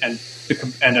and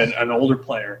an older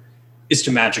player is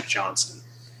to Magic Johnson.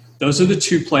 Those are the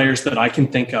two players that I can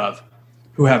think of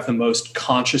who have the most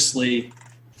consciously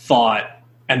thought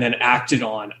and then acted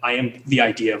on. I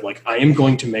am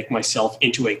going to make myself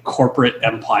into a corporate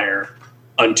empire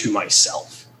unto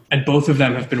myself. And both of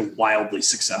them have been wildly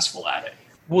successful at it.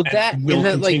 Well, and will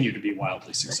continue to be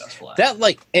wildly successful at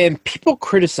it. And people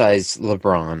criticize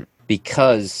LeBron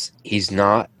because he's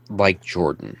not like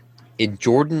Jordan.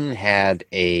 Jordan had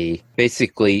a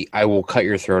basically I will cut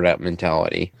your throat out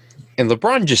mentality. And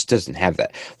LeBron just doesn't have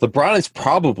that. LeBron is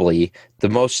probably the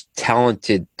most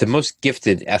talented, the most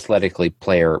gifted athletically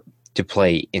player to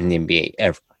play in the NBA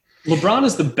ever. LeBron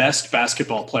is the best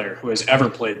basketball player who has ever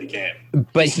played the game.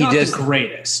 But he's not the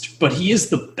greatest, but he is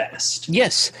the best.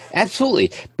 Yes,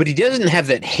 absolutely. But he doesn't have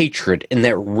that hatred and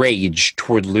that rage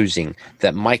toward losing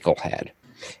that Michael had.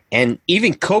 And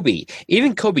even Kobe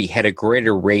had a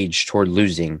greater rage toward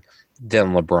losing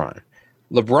than LeBron.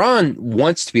 LeBron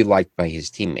wants to be liked by his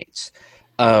teammates.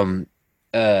 Jordan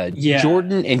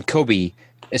and Kobe,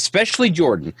 especially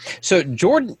Jordan. So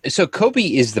Kobe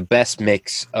is the best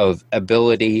mix of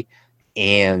ability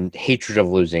and hatred of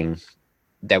losing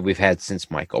that we've had since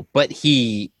Michael. But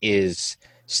he is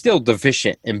still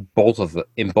deficient in both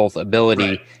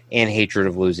ability and hatred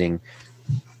of losing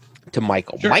to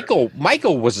Michael. Sure.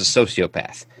 Michael was a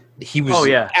sociopath. He was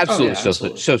absolutely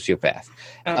sociopath.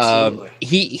 Absolutely.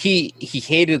 He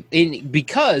hated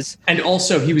because and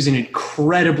also he was an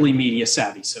incredibly media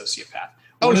savvy sociopath.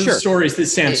 One of the stories that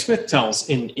Sam Smith tells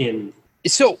in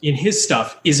his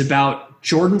stuff is about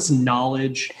Jordan's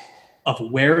knowledge of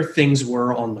where things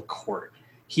were on the court.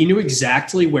 He knew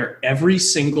exactly where every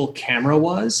single camera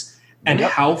was and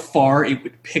how far it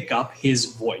would pick up his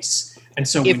voice. And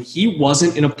so when he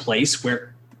wasn't in a place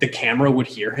where the camera would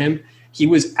hear him, he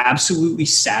was absolutely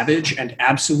savage and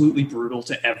absolutely brutal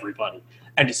to everybody.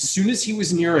 And as soon as he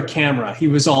was near a camera, he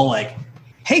was all like,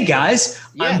 "Hey guys,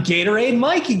 I'm Gatorade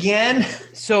Mike again."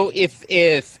 So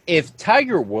if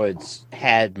Tiger Woods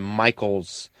had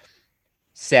Michael's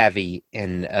savvy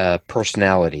and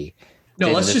personality,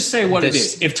 let's just say what it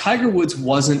is. If Tiger Woods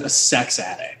wasn't a sex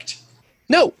addict,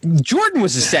 no, Jordan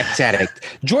was a sex addict.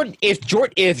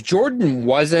 If Jordan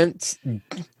wasn't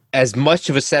as much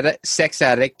of a sex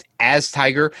addict as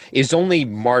Tiger, is only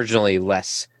marginally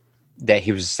less that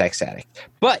he was a sex addict.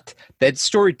 But that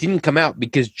story didn't come out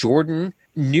because Jordan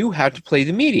knew how to play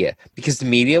the media, because the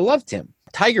media loved him.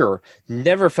 Tiger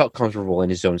never felt comfortable in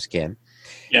his own skin.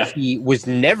 Yeah. He was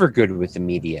never good with the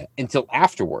media until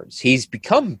afterwards. He's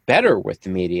become better with the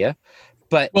media.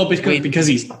 But because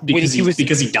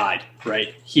he died,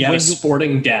 right? He had a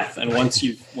sporting death, and once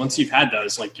you've had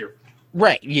those, like you're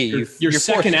right. Yeah, your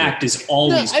second act is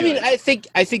always. No, I mean, I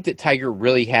think that Tiger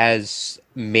really has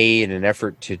made an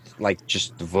effort to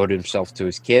just devote himself to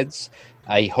his kids.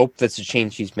 I hope that's a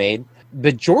change he's made.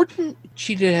 But Jordan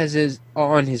cheated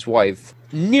on his wife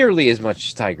nearly as much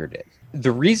as Tiger did.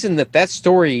 The reason that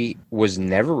story was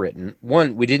never written,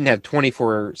 one, we didn't have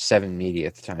 24/7 media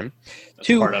at the time. That's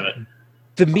two, part of it.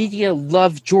 The media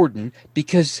loved Jordan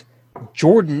because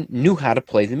Jordan knew how to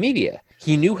play the media.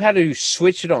 He knew how to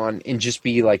switch it on and just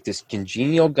be like this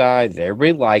congenial guy that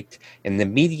everybody liked, and the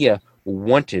media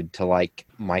wanted to like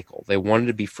Michael. They wanted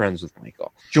to be friends with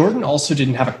Michael. Jordan also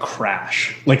didn't have a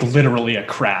crash, like literally a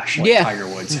crash like Tiger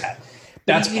Woods had.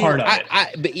 That's part of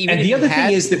it. And the other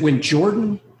thing is that when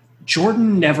Jordan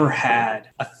never had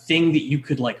a thing that you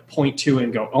could point to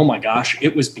and go, "Oh my gosh,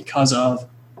 it was because of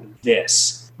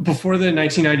this." Before the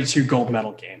 1992 gold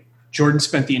medal game, Jordan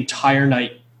spent the entire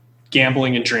night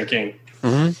gambling and drinking.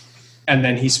 Mm-hmm. And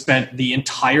then he spent the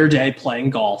entire day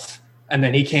playing golf. And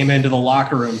then he came into the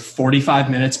locker room 45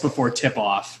 minutes before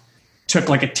tip-off, took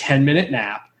a 10-minute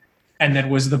nap, and then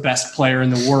was the best player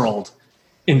in the world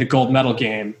in the gold medal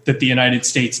game that the United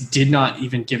States did not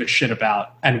even give a shit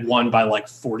about and won by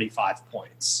 45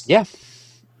 points. Yeah.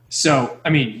 So, I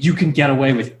mean, you can get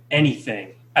away with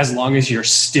anything as long as you're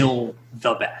still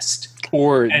the best.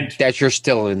 Or that you're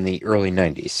still in the early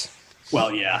 90s.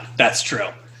 Well, yeah, that's true.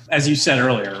 As you said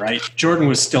earlier, right? Jordan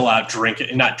was still out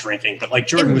not drinking, but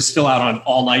Jordan was still out on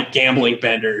all-night gambling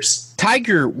benders.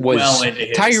 Tiger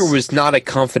was not a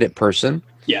confident person.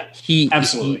 Yeah,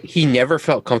 absolutely. He never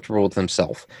felt comfortable with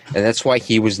himself, and that's why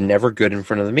he was never good in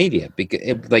front of the media. Because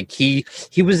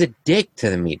he was a dick to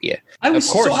the media. I was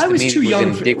too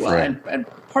young for him. And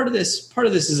part of this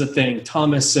is a thing.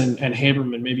 Thomas and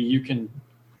Haberman, maybe you can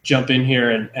jump in here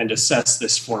and assess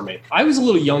this for me. I was a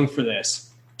little young for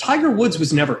this. Tiger Woods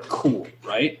was never cool,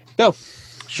 right? No.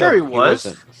 Sure, he was.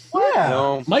 Yeah.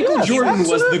 No. Michael Jordan was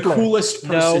the absolutely. coolest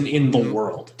person in the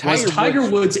world. Was Tiger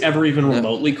Woods ever even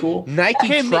remotely cool? Nike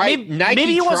Okay, tried. Nike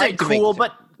maybe he tried wasn't to make cool, them.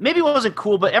 but maybe he wasn't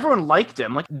cool, but everyone liked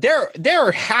him. Like, There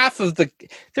are half of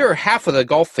the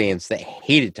golf fans that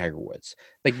hated Tiger Woods.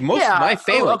 Like most of my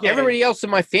family, okay. everybody else in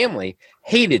my family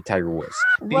hated Tiger Woods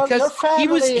Well, your because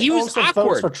family he was also votes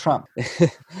awkward. for Trump.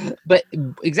 But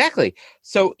exactly,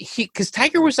 so because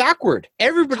Tiger was awkward.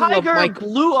 Everybody loved Tiger Mike.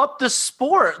 blew up the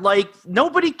sport. Like,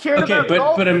 nobody cared Okay, about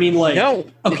golf. but I mean, like, No,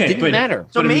 okay, it didn't but matter.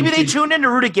 So but I mean, maybe they did- tuned in to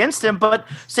root against him, but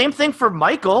same thing for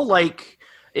Michael. Like,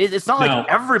 it's not No. like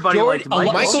everybody liked a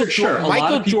lot- Michael. Sure, a lot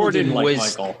Michael of people Jordan didn't like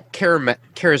was Michael.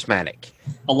 charismatic.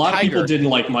 A lot of people Tiger. didn't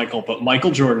like Michael, but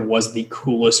Michael Jordan was the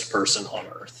coolest person on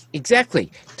earth.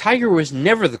 Exactly. Tiger was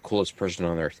never the coolest person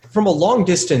on earth. From a long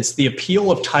distance, the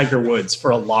appeal of Tiger Woods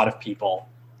for a lot of people,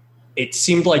 it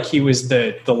seemed like he was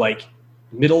the like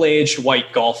middle-aged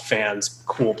white golf fan's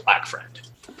cool black friend.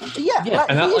 Yeah, Yeah,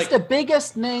 and that, he's like- the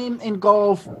biggest name in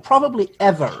golf probably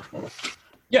ever.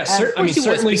 Yeah, I mean, He was,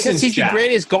 certainly because since he's Jack, the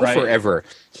greatest golfer right? ever.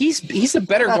 He's a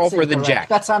better That's golfer than incorrect. Jack.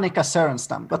 That's Annika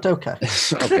Sörenstam, but okay.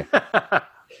 Okay.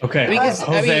 Okay, Because, I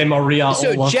Jose mean, Maria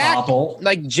So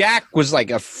Olazabal. Jack was like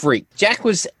a freak. Jack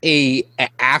was a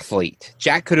athlete.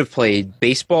 Jack could have played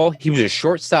baseball. He was a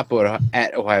shortstop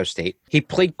at Ohio State. He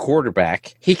played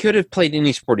quarterback. He could have played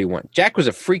any sport he wanted. Jack was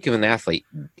a freak of an athlete.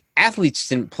 Athletes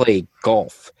didn't play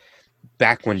golf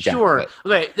back when Jack Sure.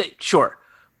 played. Okay, sure.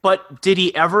 But did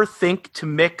he ever think to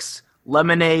mix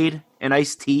lemonade and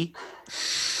iced tea?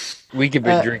 We could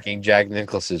be drinking Jack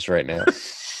Nicklaus's right now.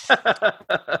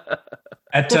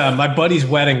 At my buddy's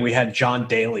wedding, we had John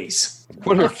Daly's.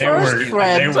 The first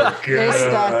thread is good.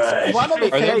 that one of the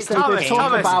Are they- things that we're Thomas,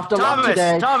 talking about a lot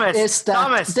today Thomas, is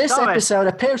that this episode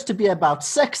appears to be about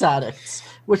sex addicts,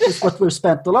 which is what we've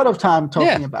spent a lot of time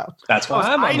talking about. That's why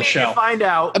I'm I on the need show. to find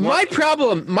out. My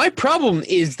problem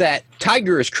is that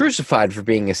Tiger is crucified for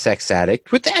being a sex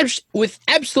addict. With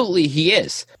absolutely he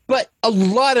is. But a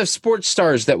lot of sports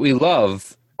stars that we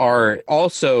love are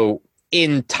also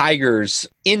in the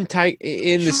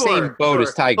same boat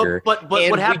as Tiger. But and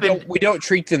what happened? We don't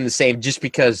treat them the same just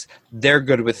because they're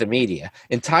good with the media.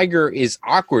 And Tiger was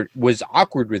awkward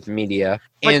with the media.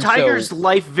 But and Tiger's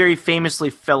life very famously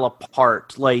fell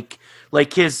apart. Like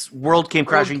his world came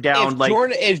crashing down.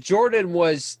 If Jordan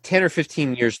was 10 or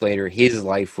 15 years later, his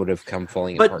life would have come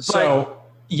falling But- apart. So,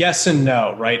 yes and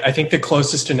no, right? I think the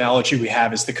closest analogy we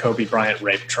have is the Kobe Bryant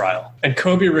rape trial. And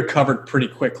Kobe recovered pretty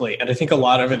quickly. And I think a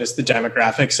lot of it is the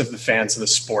demographics of the fans of the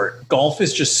sport. Golf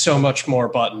is just so much more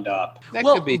buttoned up. That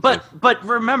well, could be but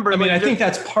remember, I mean, like, I think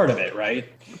that's part of it, right?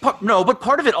 No, but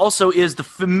part of it also is the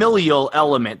familial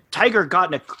element. Tiger got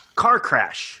in a car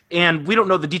crash, and we don't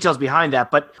know the details behind that,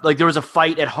 but like there was a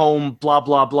fight at home, blah,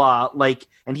 blah, blah, like,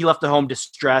 and he left the home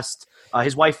distressed.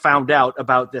 His wife found out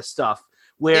about this stuff.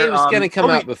 Where, it was going to come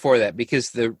out before that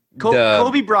because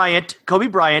Kobe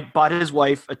Bryant bought his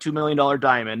wife a $2 million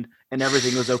diamond, and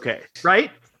everything was okay,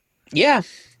 right? Yeah.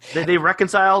 They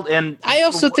reconciled, and I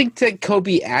also think that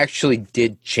Kobe actually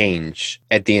did change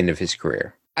at the end of his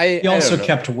career. He also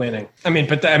kept winning.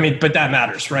 But that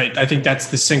matters, right? I think that's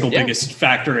the single biggest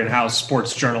factor in how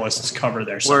sports journalists cover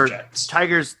their where subjects.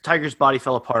 Tiger's body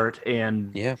fell apart, and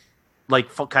Yeah.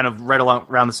 like kind of right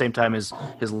around the same time as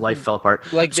his life fell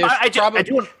apart. Like So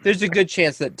there's a good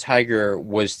chance that Tiger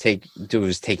was taking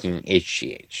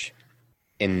HGH.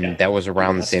 And that was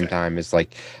around the same time as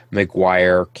like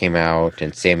McGuire came out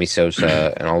and Sammy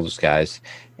Sosa and all those guys.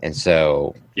 And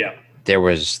so there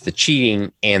was the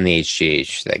cheating and the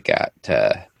HGH that got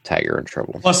Tiger in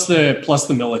trouble. Plus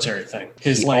the military thing.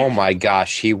 Oh my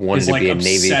gosh, he wanted to be a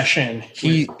Navy. Obsession.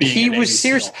 He was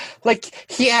serious. Like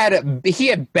he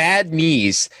had bad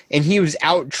knees, and he was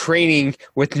out training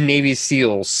with Navy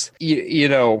SEALs.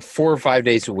 4 or 5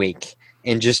 days a week,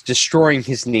 and just destroying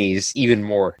his knees even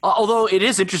more. Although it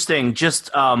is interesting, just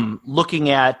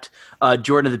looking at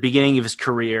Jordan at the beginning of his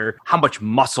career, how much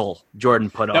muscle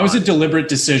Jordan put on. That was a deliberate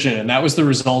decision, and that was the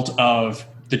result of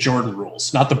the Jordan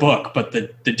rules, not the book, but the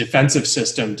defensive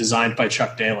system designed by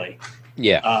Chuck Daly.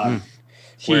 Yeah.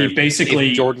 He basically,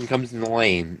 if Jordan comes in the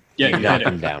lane, you knock hit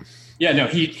him down. Yeah, no,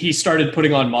 he started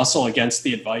putting on muscle against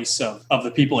the advice of the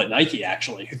people at Nike,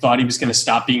 actually, who thought he was going to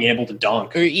stop being able to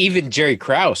dunk. Or even Jerry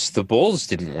Krause, the Bulls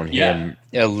didn't want him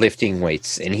lifting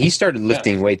weights, and he started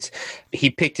lifting weights. He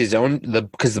picked his own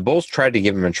because the Bulls tried to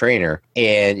give him a trainer,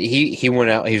 and he went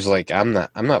out. He was like, I'm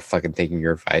not fucking taking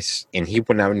your advice, and he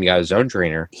went out and got his own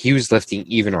trainer. He was lifting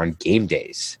even on game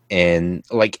days, and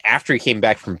like after he came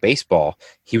back from baseball,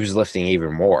 he was lifting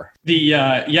even more.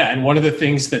 And one of the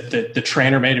things that the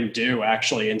trainer made him do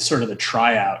actually in sort of the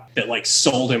tryout that like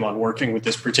sold him on working with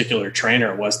this particular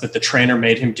trainer was that the trainer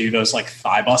made him do those like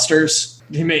thigh busters.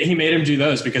 He made him do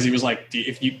those because he was like,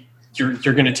 if you're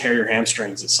going to tear your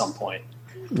hamstrings at some point.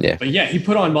 Yeah. But yeah, he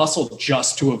put on muscle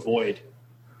just to avoid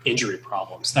injury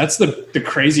problems. That's the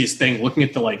craziest thing. Looking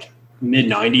at the like mid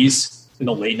 90s and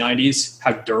the late 90s,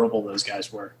 how durable those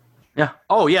guys were. Yeah.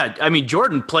 Oh, yeah. I mean,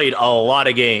 Jordan played a lot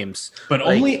of games, but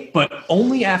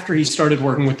only after he started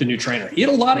working with the new trainer. He had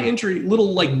a lot of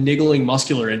little like niggling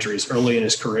muscular injuries early in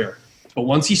his career. But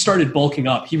once he started bulking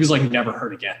up, he was like never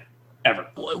hurt again, ever.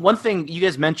 One thing you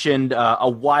guys mentioned a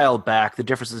while back, the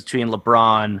differences between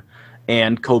LeBron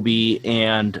and Kobe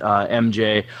and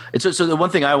MJ. And so the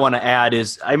one thing I want to add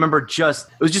is I remember it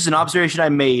was just an observation I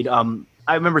made.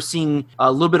 I remember seeing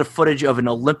a little bit of footage of an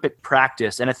Olympic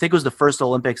practice, and I think it was the first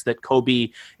Olympics that Kobe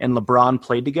and LeBron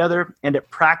played together. And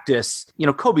at practice,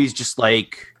 Kobe's just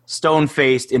like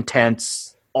stone-faced,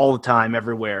 intense, all the time,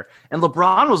 everywhere. And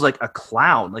LeBron was like a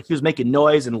clown. Like he was making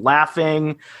noise and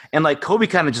laughing. And like Kobe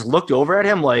kind of just looked over at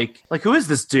him like who is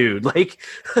this dude? Like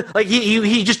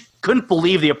he just couldn't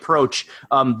believe the approach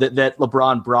that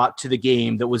LeBron brought to the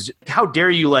game. That was, how dare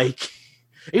you, like,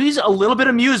 he's a little bit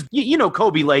amused.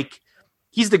 Kobe, like,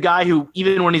 he's the guy who,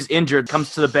 even when he's injured,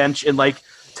 comes to the bench and like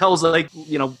tells like,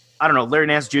 I don't know, Larry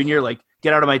Nance Jr., like,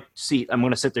 get out of my seat. I'm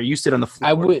going to sit there. You sit on the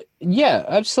floor. Yeah,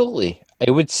 absolutely.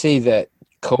 I would say that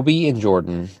Kobe and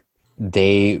Jordan,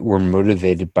 they were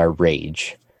motivated by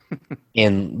rage.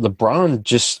 And LeBron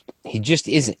he just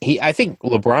isn't. I think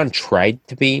LeBron tried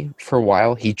to be for a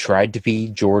while. He tried to be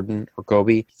Jordan or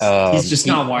Kobe. He's just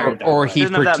not wired that or way. he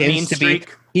pretends to be.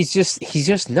 He's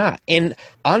just not. And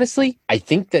honestly, I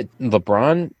think that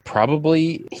LeBron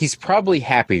he's probably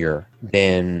happier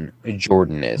than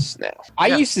Jordan is now. I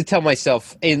used to tell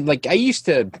myself, and like I used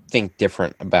to think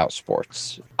different about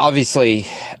sports. Obviously,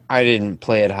 I didn't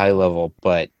play at high level,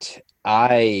 but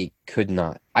I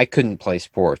couldn't play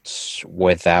sports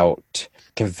without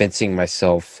convincing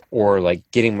myself or like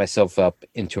getting myself up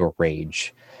into a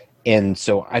rage. And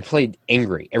so I played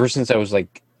angry ever since I was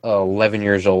like 11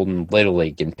 years old in Little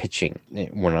League and pitching.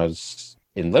 When I was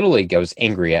in Little League, I was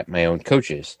angry at my own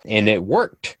coaches, and it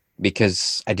worked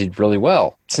because I did really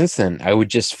well. Since then, I would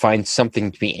just find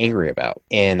something to be angry about,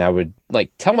 and I would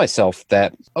like tell myself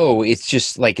that, oh, it's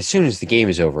just like as soon as the game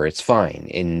is over, it's fine,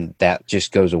 and that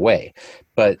just goes away.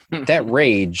 But that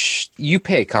rage, you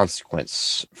pay a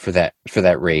consequence for that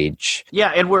rage. Yeah,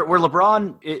 and where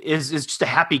LeBron is just a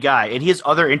happy guy, and he has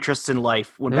other interests in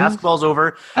life. When basketball's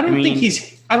over,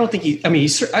 he's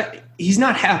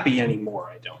not happy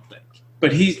anymore, I don't think.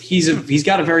 But he's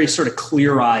got a very sort of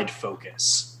clear-eyed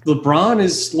focus.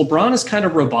 LeBron is kind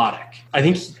of robotic. I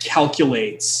think he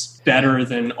calculates better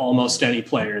than almost any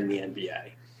player in the NBA.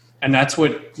 And that's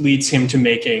what leads him to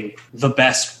making the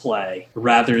best play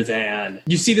rather than...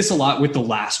 You see this a lot with the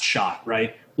last shot,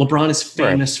 right? LeBron is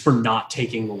famous for not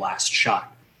taking the last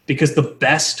shot because the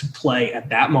best play at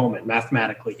that moment,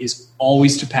 mathematically, is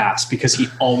always to pass because he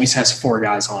always has four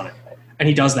guys on it. And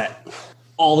he does that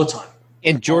all the time.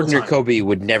 And Jordan or Kobe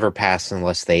would never pass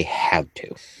unless they had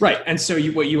to. Right. And so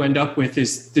what you end up with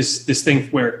is this thing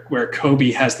where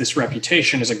Kobe has this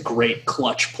reputation as a great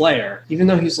clutch player, even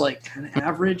though he's like kind of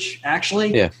average,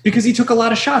 actually. Yeah. Because he took a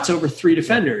lot of shots over three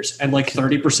defenders, and like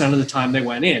 30% of the time they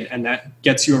went in, and that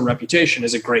gets you a reputation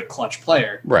as a great clutch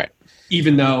player. Right.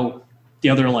 Even though the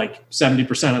other like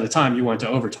 70% of the time you went to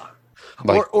overtime.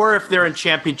 Or if they're in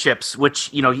championships, which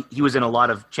he was in a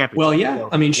lot of championships. Well, yeah,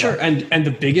 I mean, sure, and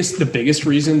the biggest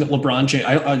reason that LeBron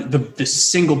James, the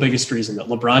single biggest reason that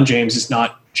LeBron James is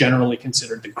not generally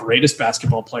considered the greatest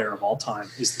basketball player of all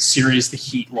time is the series the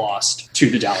Heat lost to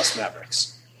the Dallas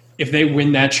Mavericks. If they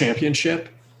win that championship,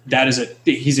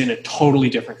 he's in a totally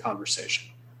different conversation.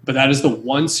 But that is the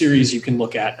one series you can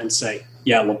look at and say,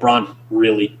 yeah, LeBron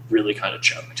really, really kind of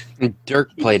choked.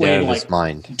 Dirk played out of his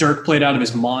mind. Dirk played out of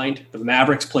his mind. The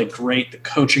Mavericks played great. The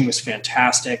coaching was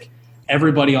fantastic.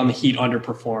 Everybody on the Heat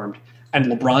underperformed. And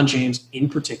LeBron James, in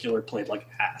particular, played like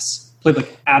ass. Played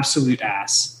like absolute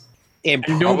ass. And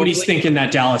nobody's thinking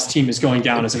that Dallas team is going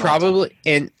down as an probably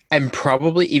and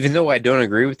probably, even though I don't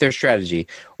agree with their strategy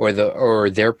or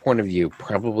their point of view,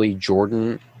 probably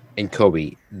Jordan and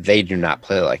Kobe, they do not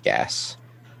play like ass.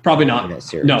 Probably in not. that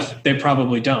series. No, they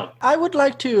probably don't. I would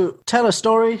like to tell a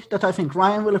story that I think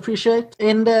Ryan will appreciate.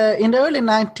 In the early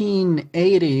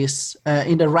 1980s,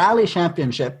 in the rally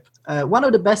championship, one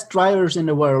of the best drivers in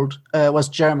the world was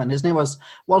German. His name was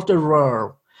Walter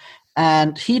Röhrl.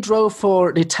 And he drove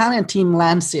for the Italian team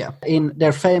Lancia in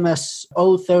their famous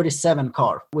 037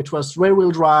 car, which was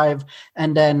rear-wheel drive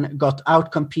and then got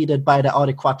outcompeted by the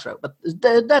Audi Quattro. But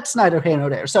that's neither here nor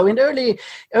there. So in the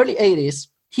early 80s,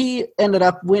 he ended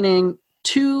up winning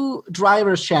 2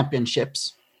 drivers'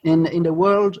 championships in the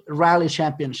World Rally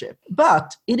Championship.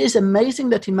 But it is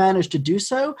amazing that he managed to do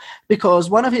so, because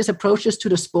one of his approaches to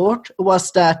the sport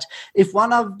was that if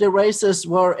one of the races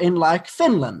were in like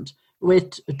Finland,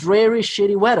 with dreary,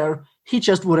 shitty weather, he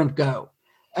just wouldn't go.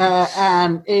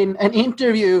 And in an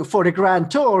interview for the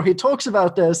Grand Tour, he talks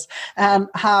about this and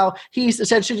how he's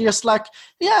essentially just like,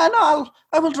 I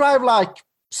will drive like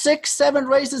 6-7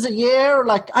 races a year.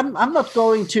 Like I'm not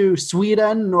going to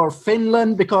Sweden or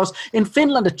Finland, because in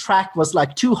Finland the track was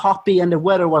like too hoppy and the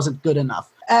weather wasn't good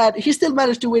enough. And he still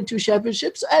managed to win 2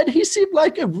 championships, and he seemed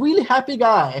like a really happy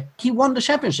guy. He won the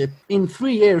championship. In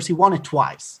 3 years, he won it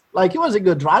twice. Like, he was a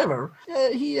good driver.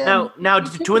 Now,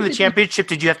 to win the championship,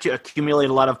 did you have to accumulate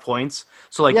a lot of points?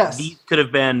 So, like, yes. These could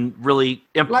have been really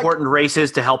important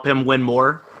races to help him win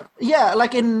more? Yeah,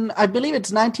 like I believe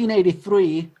it's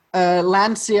 1983,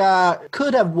 Lancia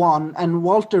could have won, and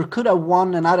Walter could have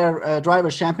won another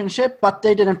driver's championship, but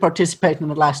they didn't participate in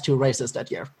the last 2 races that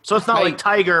year. So it's not like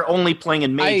Tiger only playing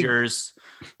in majors.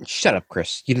 Shut up,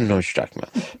 Chris. You don't know what you're talking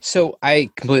about. So I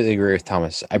completely agree with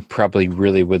Thomas. I probably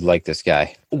really would like this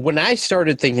guy. When I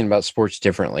started thinking about sports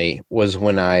differently was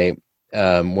when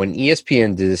when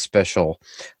ESPN did a special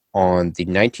on the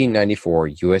 1994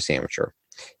 U.S. Amateur.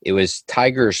 It was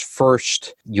Tiger's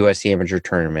first U.S. Amateur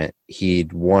tournament.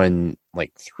 He'd won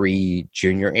like 3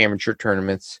 junior amateur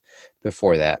tournaments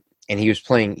before that. And he was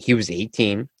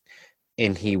 18,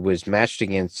 and he was matched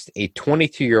against a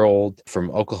 22-year-old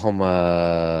from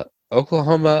Oklahoma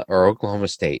or Oklahoma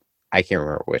State. I can't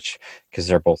remember which, because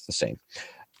they're both the same.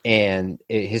 And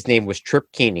his name was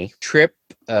Tripp Keeney. Tripp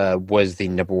was the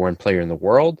number 1 player in the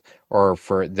world, or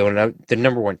for the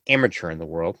number 1 amateur in the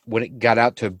world. When it got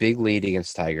out to a big lead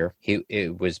against Tiger,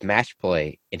 it was match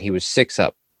play, and he was 6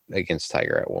 up against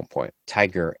Tiger at one point.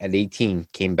 Tiger at 18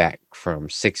 came back from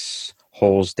 6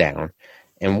 holes down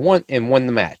and won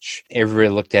the match. Everybody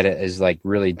looked at it as like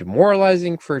really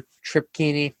demoralizing for Tripp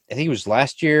Keeney. I think it was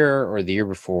last year or the year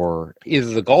before. Either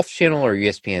the Golf Channel or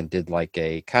ESPN did like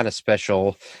a kind of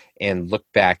special and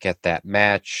looked back at that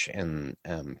match and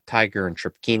Tiger and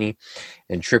Tripp Keeney.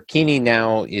 And Tripp Keeney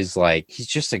now is like, he's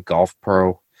just a golf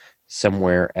pro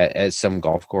somewhere at some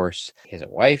golf course. He has a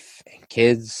wife and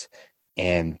kids,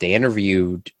 and they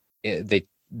interviewed,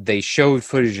 they showed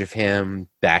footage of him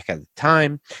back at the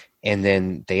time. And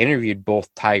then they interviewed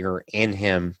both Tiger and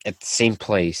him at the same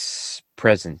place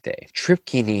present day. Tripp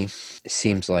Keeney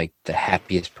seems like the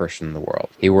happiest person in the world.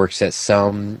 He works at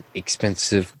some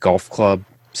expensive golf club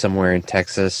somewhere in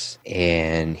Texas,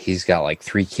 and he's got like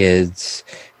 3 kids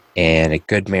and a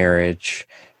good marriage.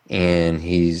 And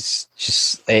he's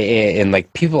just, and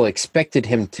like people expected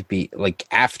him to be like,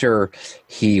 after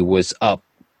he was up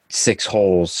 6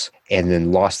 holes and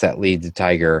then lost that lead to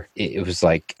Tiger, it was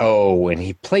like, oh, and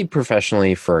he played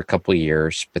professionally for a couple of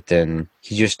years, but then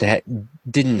he just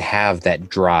didn't have that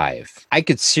drive. I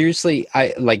could seriously,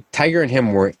 like Tiger and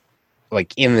him were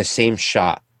like in the same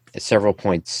shot at several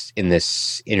points in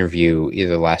this interview,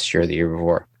 either last year or the year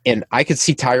before. And I could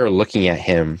see Tiger looking at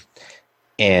him,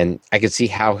 and I could see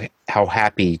how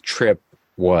happy Tripp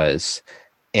was.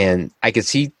 And I could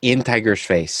see in Tiger's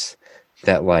face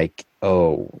that like,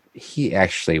 oh, he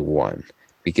actually won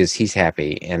because he's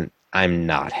happy and I'm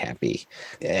not happy.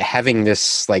 Having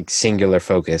this like singular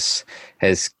focus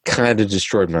has kind of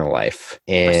destroyed my life.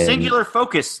 And a singular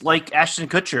focus, like Ashton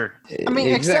Kutcher. I mean,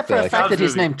 except for the fact that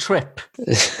he's named Tripp.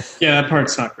 Yeah, that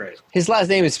part's not great. His last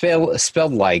name is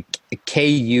spelled like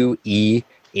Kuehne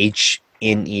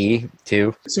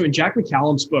too. So in Jack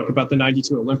McCallum's book about the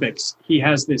 92 Olympics, he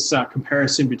has this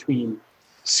comparison between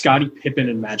Scottie Pippen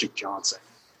and Magic Johnson,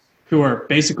 who are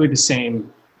basically the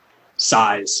same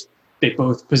size. They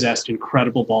both possessed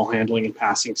incredible ball handling and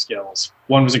passing skills.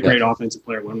 One was a great offensive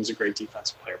player, one was a great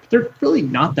defensive player, but they're really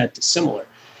not that dissimilar.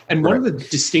 And one of the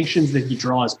distinctions that he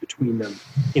draws between them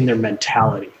in their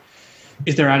mentality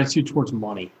is their attitude towards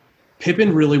money.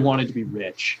 Pippen really wanted to be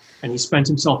rich, and he spent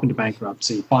himself into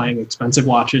bankruptcy buying expensive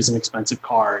watches and expensive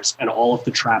cars and all of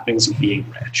the trappings of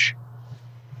being rich.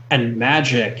 And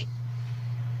Magic,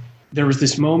 there was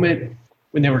this moment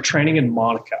when they were training in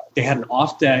Monaco. They had an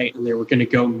off day, and they were going to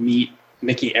go meet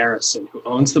Mickey Arison, who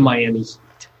owns the Miami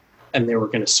Heat. and they were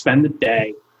going to spend the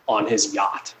day on his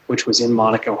yacht, which was in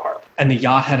Monaco Harbor. And the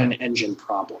yacht had an engine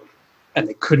problem, and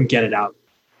they couldn't get it out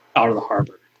of the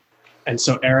harbor. And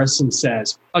so Arison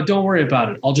says, "Oh, don't worry about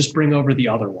it. I'll just bring over the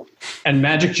other one." And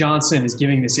Magic Johnson is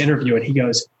giving this interview, and he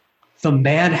goes, "The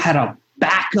man had a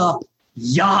backup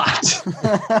yacht."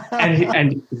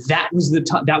 and that was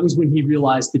that was when he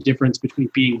realized the difference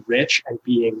between being rich and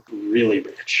being really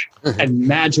rich. And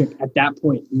Magic at that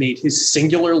point made his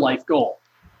singular life goal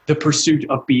the pursuit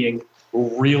of being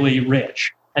really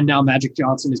rich. And now Magic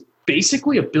Johnson is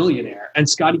basically a billionaire, and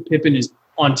Scottie Pippen is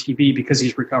on TV because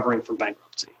he's recovering from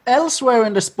bankruptcy. Elsewhere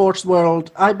in the sports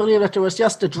world, I believe that there was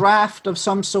just a draft of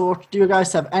some sort. Do you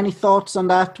guys have any thoughts on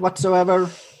that whatsoever?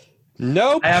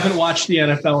 Nope. I haven't watched the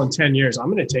NFL in 10 years.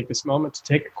 I'm going to take this moment to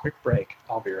take a quick break.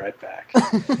 I'll be right back.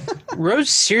 Rose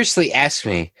seriously asked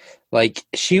me, like,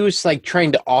 she was like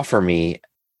trying to offer me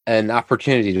an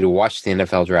opportunity to watch the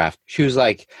NFL draft. She was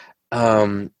like,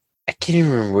 I can't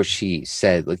even remember what she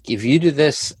said. Like, if you do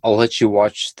this, I'll let you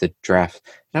watch the draft.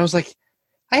 And I was like,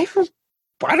 I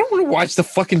don't want to watch the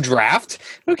fucking draft.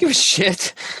 I don't give a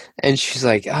shit. And she's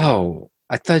like, "Oh,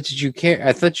 I thought you care.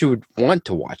 I thought you would want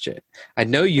to watch it. I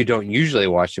know you don't usually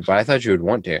watch it, but I thought you would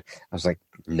want to." I was like,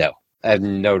 "No, I have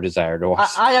no desire to watch."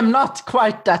 I am not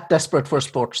quite that desperate for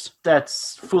sports.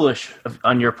 That's foolish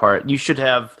on your part. You should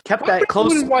have kept that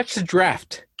close. Who would watch the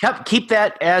draft? Keep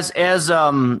that as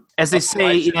they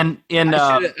say in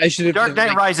I should have Dark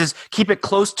Knight Rises. Keep it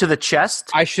close to the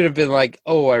chest. I should have been like,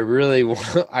 "Oh, I really want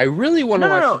to watch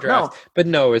the draft," but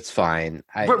no, it's fine.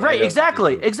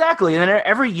 Exactly. And then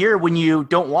every year when you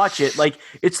don't watch it, like,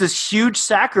 it's this huge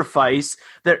sacrifice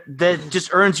that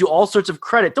just earns you all sorts of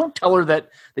credit. Don't tell her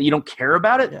that you don't care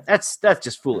about it. Yeah. That's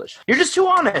just foolish. You're just too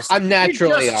honest. I'm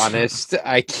naturally honest.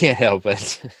 I can't help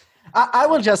it. I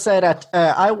will just say that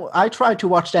I try to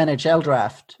watch the NHL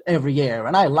draft every year,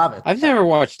 and I love it. I've never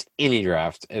watched any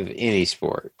draft of any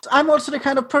sport. I'm also the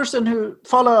kind of person who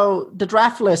follow the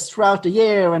draft list throughout the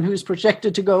year and who's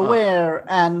projected to go where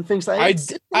and things like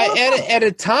that. At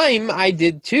a time, I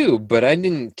did too, but I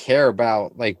didn't care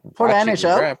about for the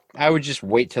NHL. Draft. I would just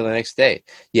wait till the next day.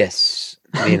 Yes.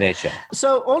 The NHL.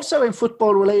 So also in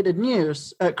football-related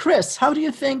news, Chris, how do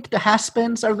you think the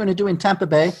Has-Beens are going to do in Tampa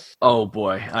Bay? Oh,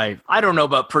 boy. I don't know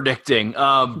about predicting.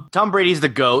 Tom Brady's the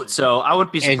GOAT, so I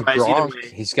wouldn't be surprised either way.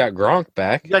 He's got Gronk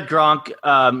back. He's got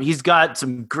Gronk. He's got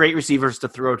some great receivers to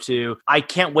throw to. I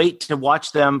can't wait to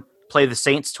watch them play the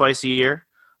Saints twice a year.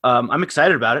 I'm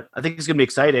excited about it. I think it's going to be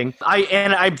exciting.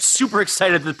 I'm super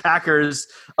excited that the Packers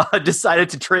decided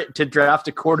to draft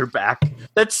a quarterback.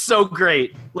 That's so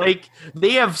great. Like,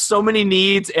 they have so many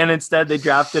needs, and instead they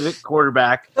drafted a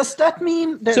quarterback. Does that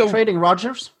mean they're trading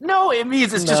Rodgers? No, it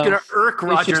means it's just going to irk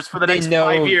Rodgers for the next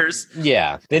 5 years.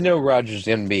 Yeah, they know Rodgers is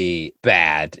going to be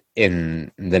bad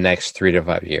in the next 3 to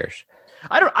 5 years.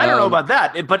 I don't know about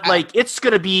that, but it's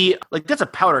going to be that's a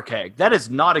powder keg. That is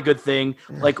not a good thing.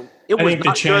 I think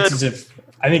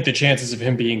the chances of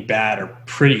him being bad are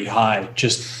pretty high,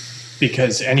 just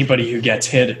because anybody who gets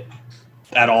hit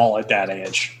at all at that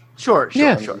age. Sure.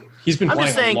 He's been. I'm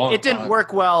just saying it didn't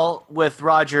work well with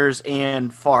Rodgers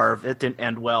and Favre. It didn't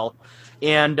end well.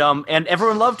 And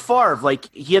everyone loved Favre.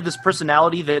 Like, he had this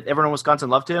personality that everyone in Wisconsin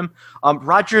loved him.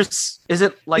 Rodgers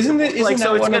isn't like so it's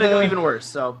going to go even worse.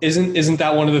 So isn't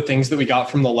that one of the things that we got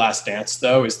from The Last Dance,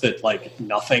 though? Is that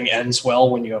nothing ends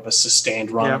well when you have a sustained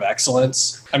run of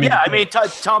excellence?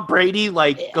 Tom Brady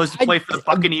goes to play for the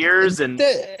Buccaneers, and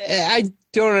I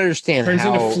don't understand turns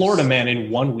into Florida man in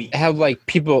 1 week.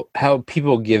 How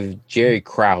people give Jerry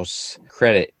Krause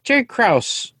credit. Jerry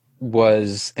Krause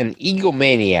was an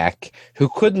egomaniac who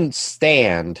couldn't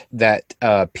stand that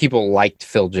people liked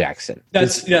Phil Jackson.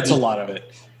 That's a lot of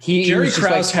it. Jerry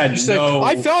Krause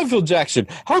I found Phil Jackson.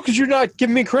 How could you not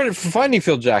give me credit for finding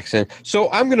Phil Jackson?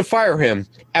 So I'm going to fire him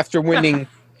after winning,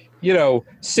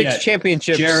 6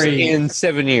 championships in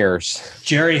 7 years.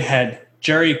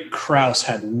 Jerry Krause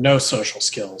had no social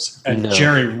skills, and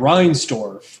Jerry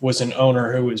Reinsdorf was an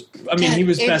owner who was, he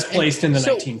was best placed in the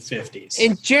 1950s.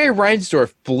 And Jerry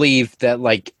Reinsdorf believed that,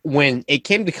 when it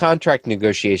came to contract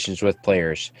negotiations with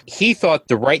players, he thought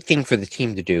the right thing for the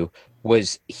team to do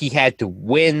was he had to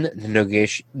win the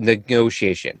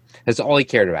negotiation. That's all he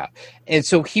cared about. And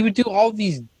so he would do all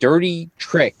these dirty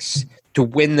tricks to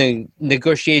win the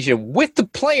negotiation with the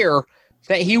player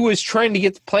that he was trying to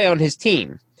get to play on his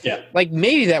team. Yeah.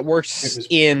 Maybe that works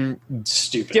in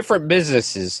different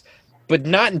businesses, but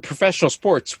not in professional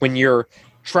sports when you're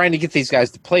trying to get these guys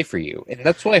to play for you. And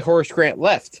that's why Horace Grant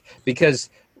left,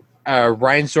 because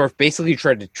Reinsdorf basically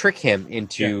tried to trick him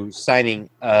into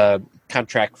signing a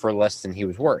contract for less than he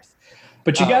was worth.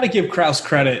 But you got to give Krause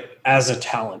credit as a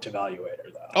talent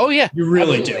evaluator, though. Oh yeah, you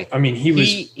really absolutely. do. I mean, he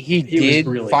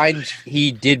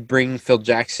did bring Phil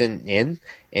Jackson in,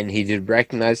 and he did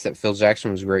recognize that Phil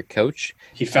Jackson was a great coach.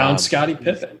 He found Scottie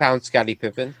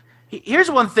Pippen. Here's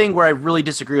one thing where I really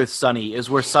disagree with Sonny is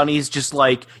where Sonny's just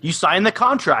like, you sign the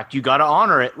contract, you got to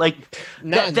honor it. Like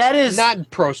that is not in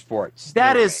pro sports.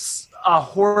 That is a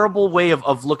horrible way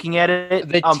of looking at it.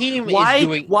 The team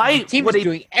is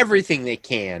doing everything they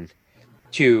can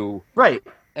to right.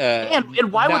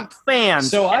 And why would fans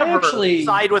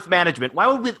side with management? Why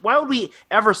would we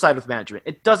ever side with management?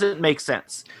 It doesn't make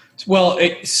sense. Well,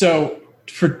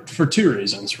 for two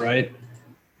reasons, right?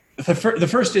 The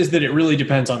first is that it really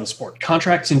depends on the sport.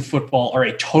 Contracts in football are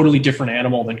a totally different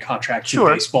animal than contracts in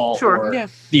baseball or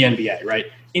the NBA, right?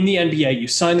 In the NBA, you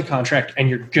sign the contract and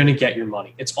you're going to get your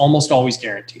money. It's almost always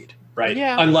guaranteed, right?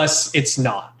 Yeah. Unless it's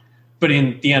not. But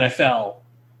in the NFL,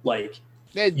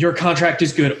 your contract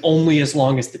is good only as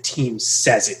long as the team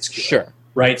says it's good. Sure.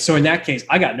 Right? So in that case,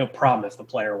 I got no problem if the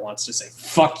player wants to say,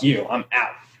 fuck you, I'm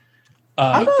out.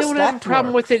 I don't have a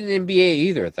problem with it in NBA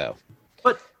either, though.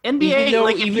 But NBA,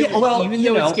 even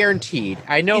though it's guaranteed,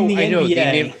 I know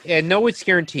it's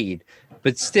guaranteed,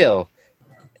 but still,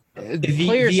 the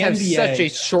players have such a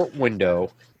short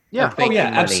window. Yeah.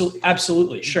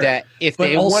 Absolutely, sure. That if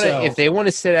they want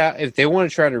to sit out, if they want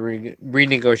to try to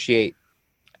renegotiate,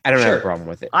 I don't have a problem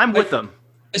with it. I'm with them.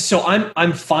 So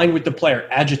I'm fine with the player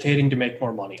agitating to make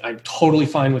more money. I'm totally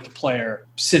fine with the player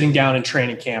sitting down in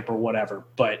training camp or whatever.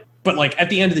 But at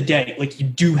the end of the day, you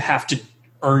do have to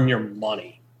earn your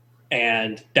money.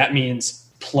 And that means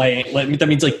playing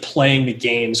the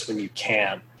games when you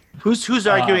can. Who's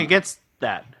arguing against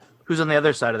that? Who's on the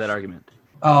other side of that argument?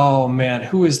 Oh man,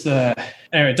 who is the?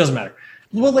 Anyway, it doesn't matter.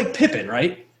 Well, Pippen,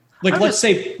 right? Let's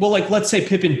say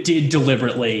Pippen did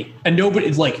deliberately, and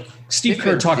nobody Steve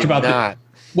Kerr talked about that.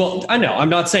 Well, I know. I'm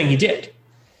not saying he did.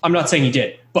 But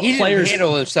he players didn't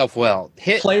handle himself well.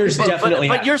 Players definitely.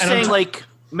 But you're saying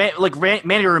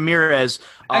Manny Ramirez.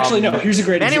 Actually, no. Here's a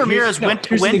great Manny example. Ramirez went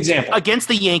against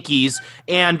the Yankees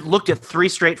and looked at 3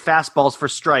 straight fastballs for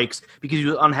strikes because he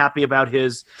was unhappy about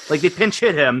his. They pinch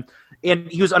hit him, and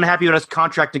he was unhappy with his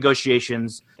contract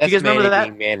negotiations. That's you guys remember that?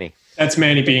 Being Manny. That's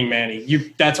Manny being Manny.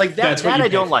 That's what I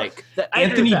don't like.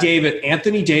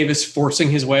 Anthony Davis forcing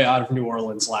his way out of New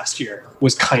Orleans last year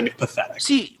was kind of pathetic.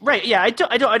 See, right? Yeah, I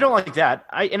don't like that.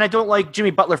 I don't like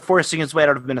Jimmy Butler forcing his way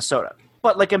out of Minnesota.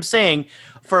 But I'm saying,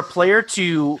 for a player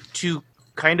to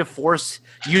kind of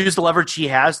use the leverage he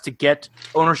has to get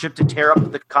ownership to tear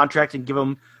up the contract and give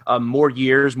him more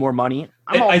years, more money.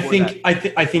 I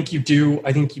think you do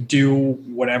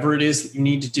whatever it is that you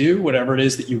need to do, whatever it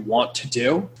is that you want to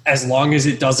do, as long as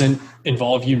it doesn't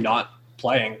involve you not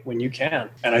playing when you can.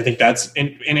 And I think that's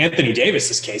in Anthony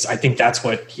Davis's case. I think that's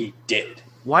what he did.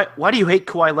 Why do you hate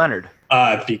Kawhi Leonard?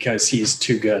 Because he's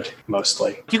too good,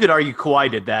 mostly. You could argue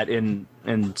Kawhi did that in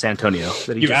San Antonio.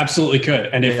 You absolutely could,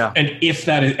 and if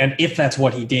that's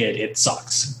what he did, it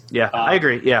sucks. Yeah, I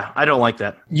agree. Yeah, I don't like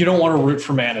that. You don't want to root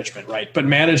for management, right? But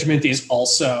management is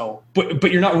also,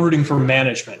 but you're not rooting for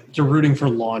management. You're rooting for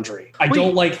laundry. I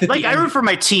don't like that. I root for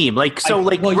my team.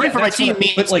 Rooting for my team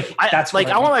means I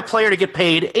want my player to get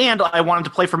paid, and I want him to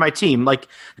play for my team.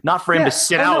 Not for him to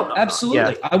sit out. No,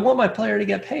 absolutely, I want my player to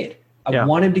get paid. I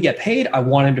want him to get paid. I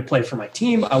want him to play for my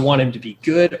team. I want him to be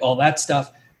good, all that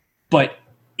stuff. But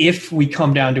if we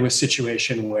come down to a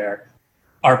situation where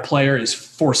our player is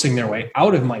forcing their way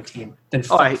out of my team, then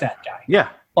fuck that guy. Yeah.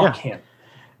 Fuck him.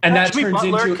 And that turns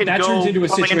into a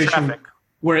situation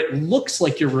where it looks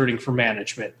like you're rooting for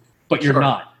management, but you're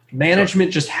not.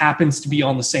 Management just happens to be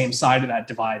on the same side of that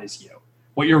divide as you.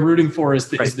 What you're rooting for is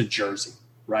the jersey,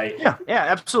 right? Yeah,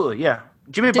 absolutely, yeah.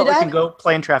 Jimmy Butler can go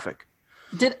play in traffic.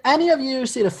 Did any of you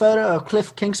see the photo of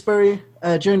Kliff Kingsbury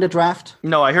during the draft?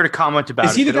 No, I heard a comment about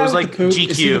it. Is he the guy with the poop?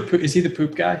 GQ. Is he the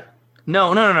poop guy?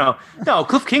 No. No,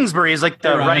 Kliff Kingsbury is the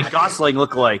Ryan Gosling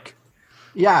lookalike.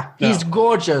 Yeah, he's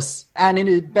gorgeous, and in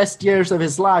the best years of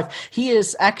his life, he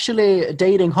is actually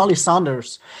dating Holly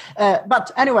Saunders.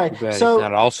 But anyway, he's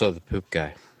not also the poop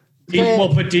guy.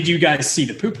 But did you guys see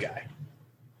the poop guy?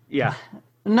 Yeah.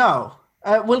 No.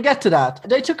 We'll get to that.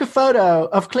 They took a photo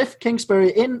of Kliff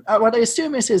Kingsbury in what I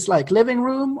assume is his living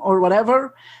room or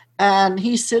whatever, and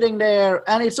he's sitting there,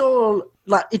 and it's all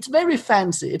it's very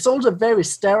fancy. It's also very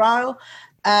sterile,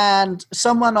 and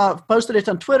someone posted it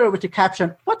on Twitter with the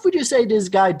caption, "What would you say this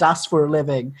guy does for a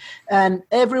living?" And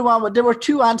there were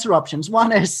 2 answer options.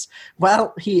 One is,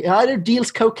 well, he either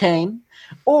deals cocaine,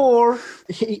 or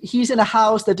he's in a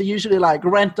house that they usually like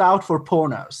rent out for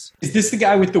pornos. Is this the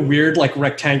guy with the weird like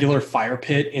rectangular fire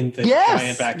pit in the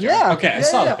giant backyard? Yeah. Okay, I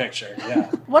saw the picture.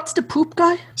 Yeah. What's the poop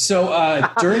guy? So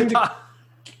during the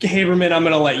Haberman, I'm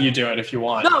going to let you do it if you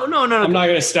want. No. I'm not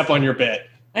going to step on your bit.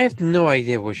 I have no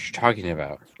idea what you're talking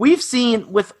about. We've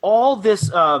seen with all this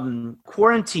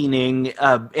quarantining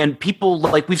and people,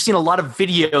 like, we've seen a lot of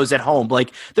videos at home.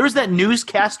 Like, there was that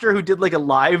newscaster who did like a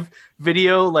live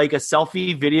video, like a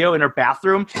selfie video in her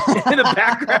bathroom. In the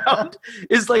background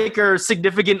is like her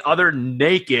significant other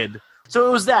naked. So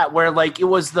it was that where like it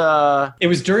was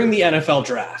during the NFL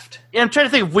draft. Yeah, I'm trying to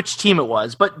think of which team it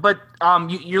was, but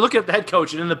you're looking at the head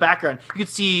coach, and in the background you could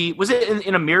see, was it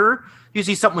in a mirror? You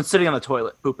see someone sitting on the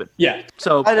toilet pooping. Yeah.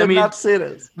 So I did not see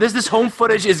this. This home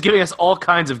footage is giving us all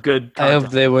kinds of good content. I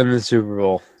hope they win the Super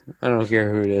Bowl. I don't care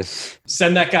who it is.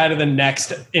 Send that guy to the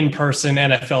next in-person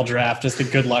NFL draft as the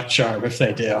good luck charm if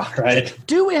they do, right?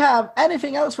 Do we have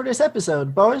anything else for this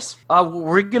episode, boys?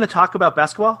 We're going to talk about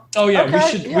basketball? Oh, yeah,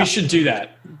 Okay, we should do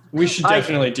that. We should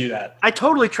definitely do that. I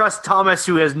totally trust Thomas,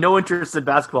 who has no interest in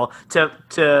basketball,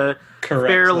 to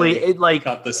fairly like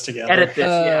cut this together. Edit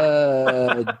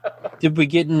this. Did we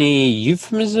get any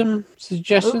euphemism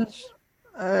suggestions?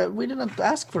 We didn't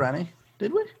ask for any,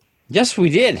 did we? Yes, we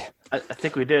did. I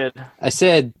think we did. I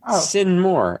said, sin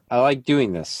more. I like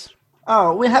doing this.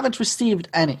 Oh, we haven't received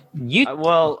any.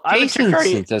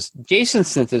 Jason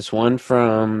sent us one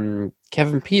from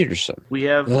Kevin Peterson. We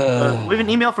have an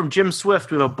email from Jim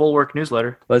Swift. We have a Bulwark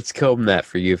newsletter. Let's comb that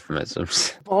for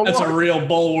euphemisms. That's a real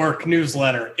Bulwark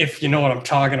newsletter, if you know what I'm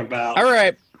talking about. All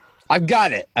right. I've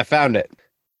got it. I found it.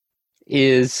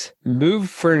 Is move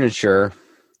furniture,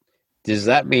 does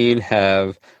that mean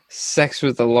have sex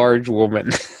with a large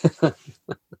woman?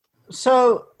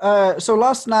 So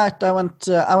last night I went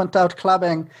out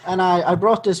clubbing, and I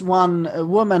brought this one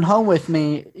woman home with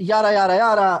me. Yada yada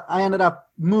yada. I ended up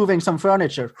moving some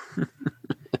furniture.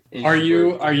 Are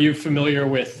you familiar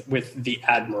with the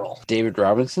Admiral? David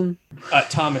Robinson?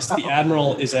 Thomas, the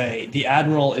Admiral is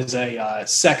a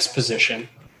sex position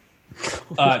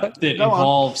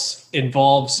that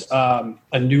involves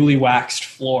a newly waxed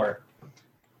floor,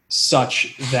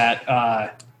 such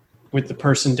that with the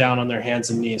person down on their hands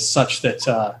and knees, such that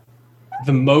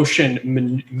the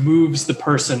motion moves the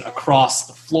person across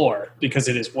the floor because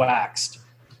it is waxed,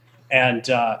 and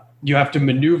you have to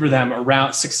maneuver them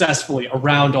successfully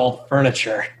around all the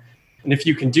furniture. And if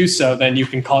you can do so, then you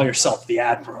can call yourself the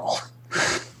Admiral.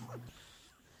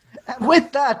 And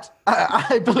with that,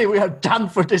 I believe we are done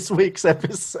for this week's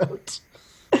episode.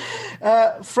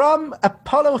 From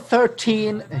Apollo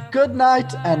 13, good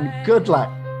night and good luck.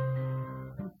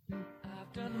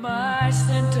 I've done my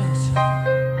sentence,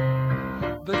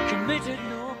 but committed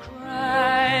no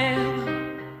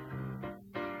crime.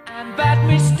 And bad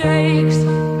mistakes